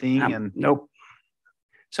walkability thing? Nope.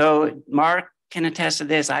 So Mark can attest to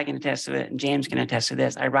this. I can attest to it. And James can attest to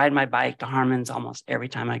this. I ride my bike to Harmon's almost every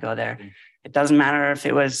time I go there. It doesn't matter if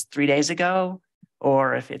it was 3 days ago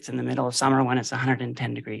or if it's in the middle of summer when it's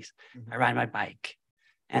 110 degrees. I ride my bike.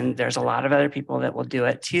 And there's a lot of other people that will do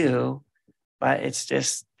it too. But it's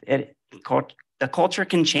just, the culture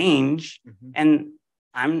can change. And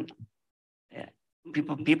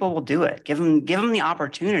people will do it. Give them the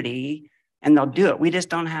opportunity, and they'll do it.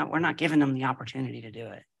 We're not giving them the opportunity to do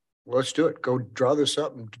it. Well, let's do it. Go draw this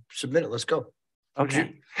up and submit it. Let's go.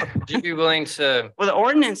 Okay. Would you be willing to? Well, the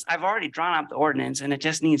ordinance, I've already drawn up the ordinance, and it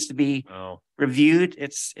just needs to be reviewed.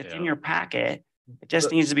 It's in your packet. It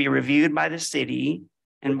just needs to be reviewed by the city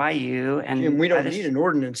and by you. And we don't need an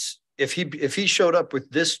ordinance. If he showed up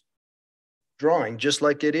with this drawing, just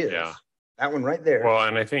like it is. Yeah. That one right there. Well,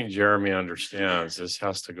 and I think Jeremy understands this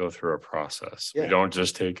has to go through a process. Yeah. We don't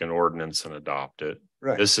just take an ordinance and adopt it.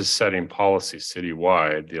 Right. This is setting policy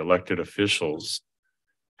citywide. The elected officials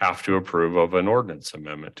have to approve of an ordinance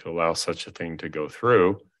amendment to allow such a thing to go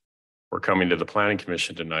through. We're coming to the planning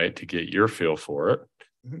commission tonight to get your feel for it.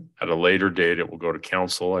 At a later date, it will go to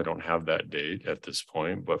council. I don't have that date at this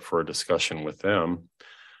point, but for a discussion with them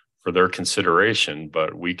for their consideration.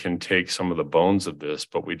 But we can take some of the bones of this,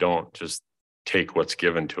 but we don't just take what's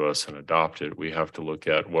given to us and adopt it. We have to look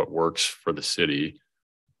at what works for the city,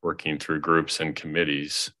 working through groups and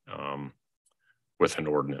committees with an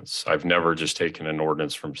ordinance. I've never just taken an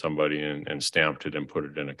ordinance from somebody and stamped it and put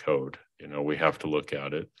it in a code. We have to look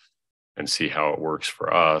at it and see how it works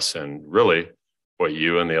for us, and really what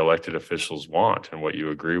you and the elected officials want and what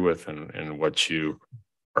you agree with and what you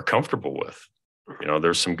are comfortable with.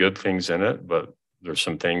 There's some good things in it, but there's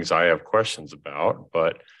some things I have questions about.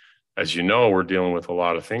 But as you know, we're dealing with a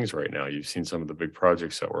lot of things right now. You've seen some of the big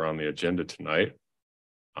projects that were on the agenda tonight.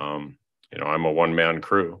 You know, I'm a one-man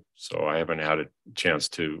crew, so I haven't had a chance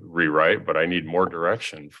to rewrite, but I need more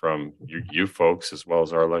direction from you folks as well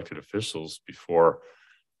as our elected officials before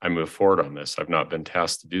I move forward on this. I've not been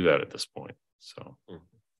tasked to do that at this point. So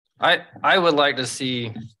I would like to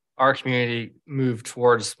see our community move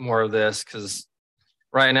towards more of this, because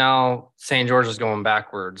right now St. George is going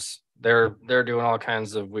backwards. They're doing all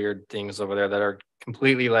kinds of weird things over there that are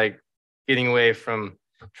completely like getting away from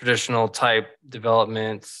traditional type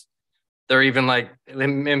developments. They're even like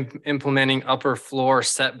implementing upper floor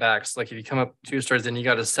setbacks. Like if you come up 2 stories, then you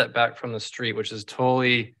got to set back from the street, which is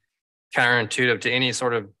totally counterintuitive to any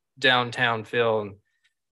sort of downtown feel.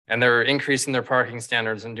 And they're increasing their parking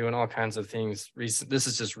standards and doing all kinds of things. This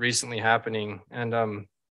is just recently happening. And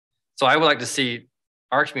so I would like to see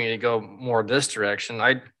our community go more this direction.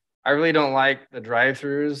 I really don't like the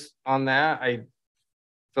drive-throughs on that. I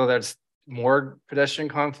feel that's more pedestrian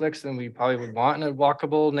conflicts than we probably would want in a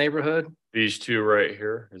walkable neighborhood. these two right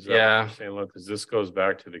here, is that Yeah. what you're saying? Look, because this goes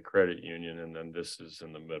back to the credit union and then this is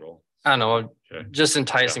in the middle. I don't know, Okay. just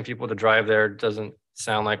enticing people to drive there doesn't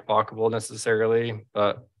sound like walkable necessarily,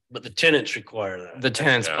 but But the tenants require that. the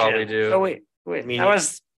tenants Yeah. probably do. So wait, I mean, that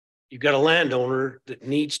was, You've got a landowner that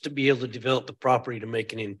needs to be able to develop the property to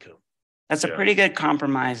make an income. that's a Yeah. pretty good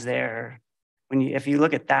compromise there. When you, if you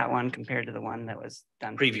look at that one compared to the one that was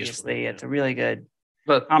done Previously, previously, yeah. it's a really good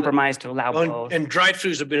But compromise to allow Well, both. And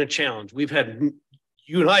drive-throughs have been a challenge. We've had,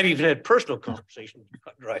 you and I have even had personal conversations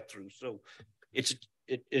about drive-throughs. So it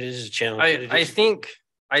is a challenge. I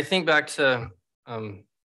think back to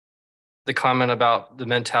the comment about the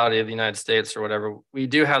mentality of the United States or whatever. We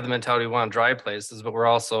do have the mentality we want to drive places, but we're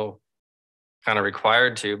also kind of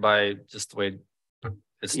required to by just the way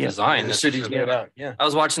it's Yeah. designed. The city's laid out, yeah. I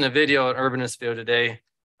was watching a video at Urbanist Video today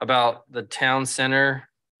about the town center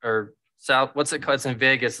or south. What's it called? It's in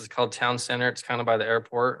Vegas. It's called Town Center. It's kind of by the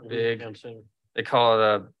airport. Big. Town center. They call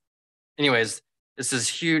it anyways, it's this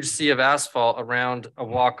huge sea of asphalt around a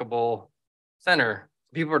walkable center.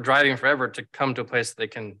 People are driving forever to come to a place that they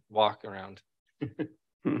can walk around.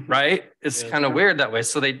 Right? It's Yeah. kind of weird that way.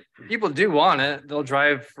 So people do want it. They'll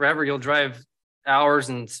drive forever. You'll drive hours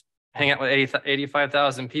and hang out with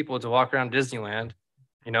 85,000 people to walk around Disneyland.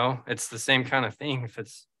 You know, it's the same kind of thing. If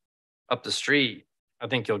it's up the street, I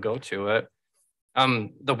think you'll go to it.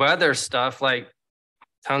 The weather stuff, like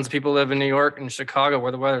tons of people live in New York and Chicago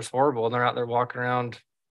where the weather's horrible and they're out there walking around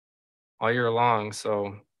all year long.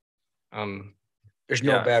 So, There's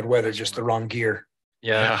no Yeah. bad weather, just the wrong gear.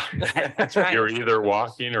 yeah. That's right. You're either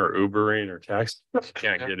walking or Ubering or taxi. You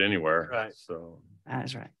can't get anywhere. Right. So. That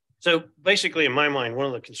is right. So basically, in my mind, one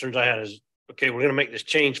of the concerns I had is, okay, we're gonna make this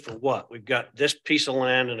change for what? We've got this piece of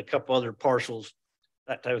land and a couple other parcels,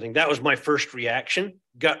 that type of thing. That was my first reaction,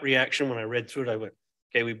 gut reaction. When I read through it, I went,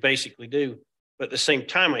 okay, we basically do. But at the same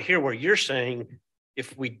time, I hear where you're saying,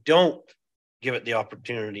 if we don't give it the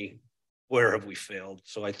opportunity, where have we failed?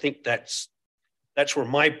 So I think that's where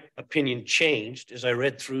my opinion changed as I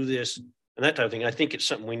read through this and that type of thing. I think it's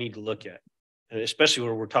something we need to look at. And especially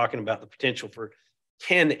where we're talking about the potential for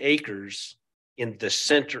 10 acres in the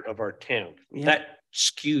center of our town. Yeah. That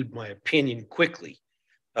skewed my opinion quickly.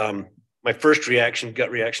 My first reaction,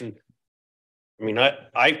 gut reaction, I mean,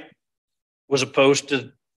 I was opposed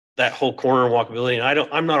to that whole corner walkability. And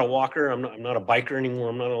I'm not a walker. I'm not a biker anymore.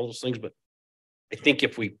 I'm not all those things, but I think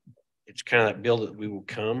it's kind of that bill that we will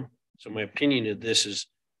come. So my opinion of this is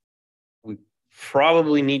we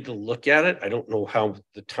probably need to look at it. I don't know how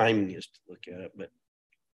the timing is to look at it, but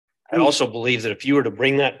I also believe that if you were to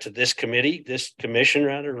bring that to this commission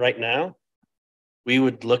rather right now, we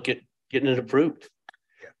would look at getting it approved.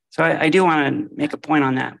 So I do want to make a point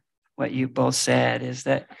on that. What you both said is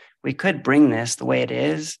that we could bring this the way it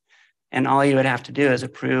is, and all you would have to do is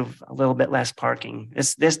approve a little bit less parking.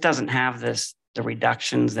 This doesn't have the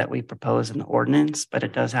reductions that we propose in the ordinance, but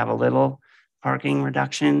it does have a little parking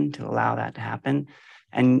reduction to allow that to happen.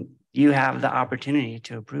 And you have the opportunity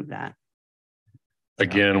to approve that.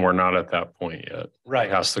 Again, we're not at that point yet. Right.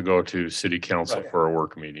 It has to go to city council Right. for a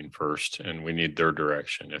work meeting first, and we need their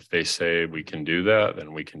direction. If they say we can do that,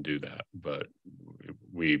 then we can do that. But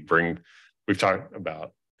we've talked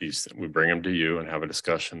about these, we bring them to you and have a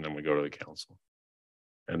discussion, then we go to the council.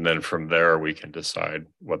 And then from there, we can decide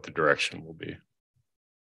what the direction will be.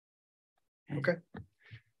 Okay.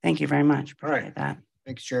 Thank you very much. All right. Appreciate that.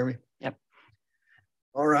 Thanks, Jeremy. Yep.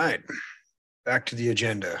 All right. Back to the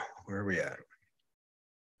agenda. Where are we at?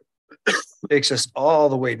 Takes us all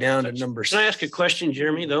the way down to number. Can I ask a question,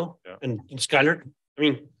 Jeremy, though? Yeah. And Skylar? I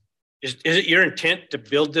mean, is it your intent to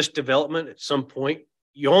build this development at some point?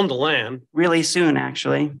 You own the land. Really soon,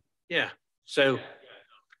 actually. Yeah. So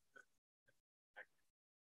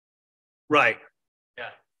Right.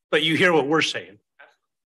 Yeah. But you hear what we're saying.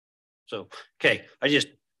 So, okay, I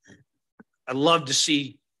love to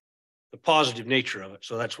see the positive nature of it.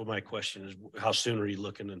 So that's what my question is. How soon are you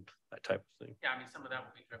looking and that type of thing? Yeah, I mean, some of that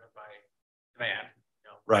will be driven by demand,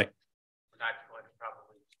 Right. We're not going to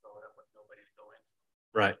probably fill it up with nobody to go in.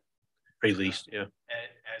 Right. Pretty least, yeah.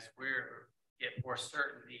 And as we're get more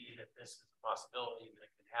certainty that this is a possibility that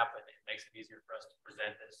can happen, it makes it easier for us to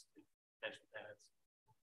present this to potential tenants.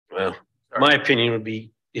 Well, my opinion would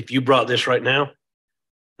be if you brought this right now,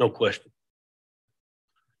 no question.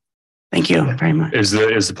 Thank you very much. Is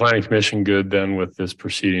the planning commission good then with this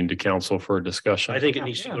proceeding to council for a discussion? I think it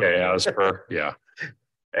needs to go. Okay, as per, yeah.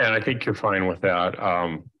 And I think you're fine with that.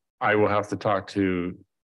 I will have to talk to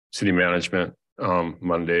city management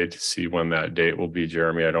Monday to see when that date will be,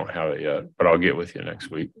 Jeremy. I don't have it yet, but I'll get with you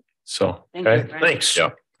next week. So, okay. Thanks.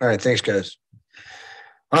 Yeah. All right. Thanks, guys.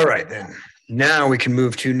 All right, then. Now we can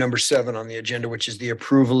move to number 7 on the agenda, which is the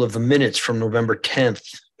approval of the minutes from November 10th,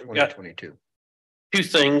 2022. 2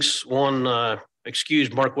 things. One,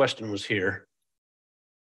 excuse Mark Weston was here.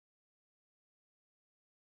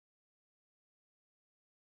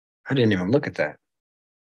 I didn't even look at that.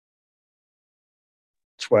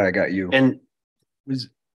 That's why I got you. And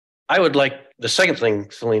I would like, the second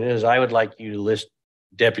thing, Selena, is I would like you to list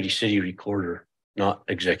deputy city recorder, not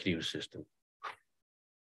executive assistant.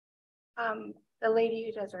 The lady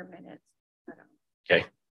who does our minutes. Okay.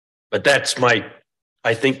 But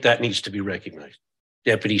I think that needs to be recognized.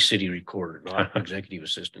 Deputy city recorder, not executive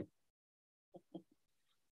assistant.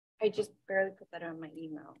 I just barely put that on my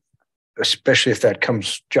email. Especially if that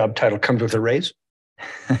job title comes with a raise.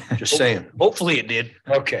 Just saying. Hopefully it did.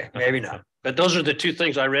 Okay, maybe not. But those are the 2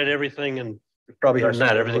 things. I read everything and probably other than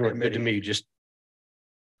that, everything looked good to me. Just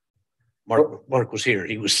Mark was here.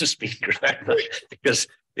 He was the speaker. Because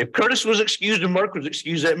if Curtis was excused and Mark was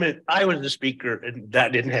excused, that meant I was the speaker, and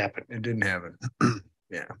that didn't happen. It didn't happen.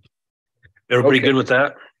 Yeah. Everybody good with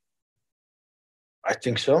that? I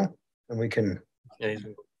think so. And we can. Yeah.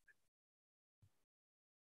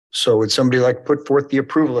 So would somebody like to put forth the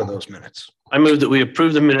approval of those minutes? I move that we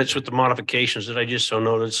approve the minutes with the modifications that I just so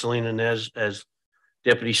noted. Selena Nez as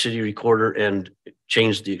deputy city recorder and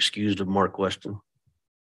change the excused of Mark Weston.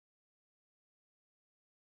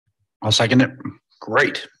 I'll second it.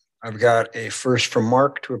 Great. I've got a first from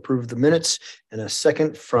Mark to approve the minutes and a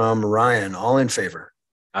second from Ryan. All in favor?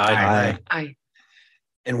 Aye. Aye.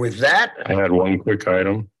 And with that, I had one quick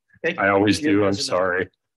item. I always do. I'm sorry.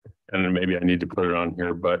 And maybe I need to put it on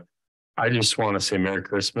here, but I just want to say Merry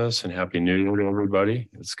Christmas and Happy New Year to everybody.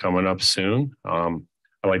 It's coming up soon. I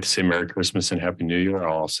like to say Merry Christmas and Happy New Year.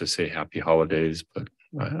 I'll also say Happy Holidays, but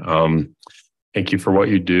thank you for what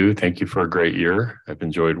you do. Thank you for a great year. I've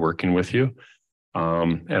enjoyed working with you.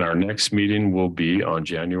 And our next meeting will be on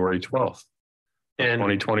January 12th,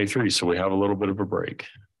 2023. So we have a little bit of a break.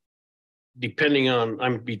 Depending on,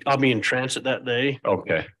 I'll be in transit that day.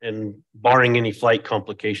 Okay. And barring any flight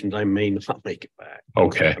complications, I may not make it back.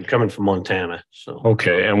 Okay. I'm coming from Montana. So.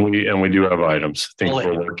 Okay. And we do have items, things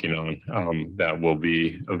we're working on that will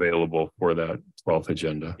be available for that 12th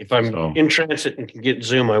agenda. If I'm in transit and can get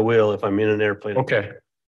Zoom, I will. If I'm in an airplane. Okay.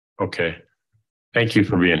 Okay. Thank you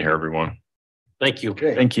for being here, everyone. Thank you.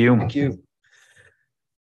 okay. Thank you. Thank you.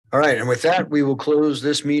 All right. And with that, we will close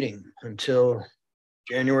this meeting until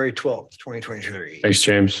January 12th, 2023. Thanks,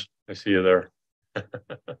 James. I see you there.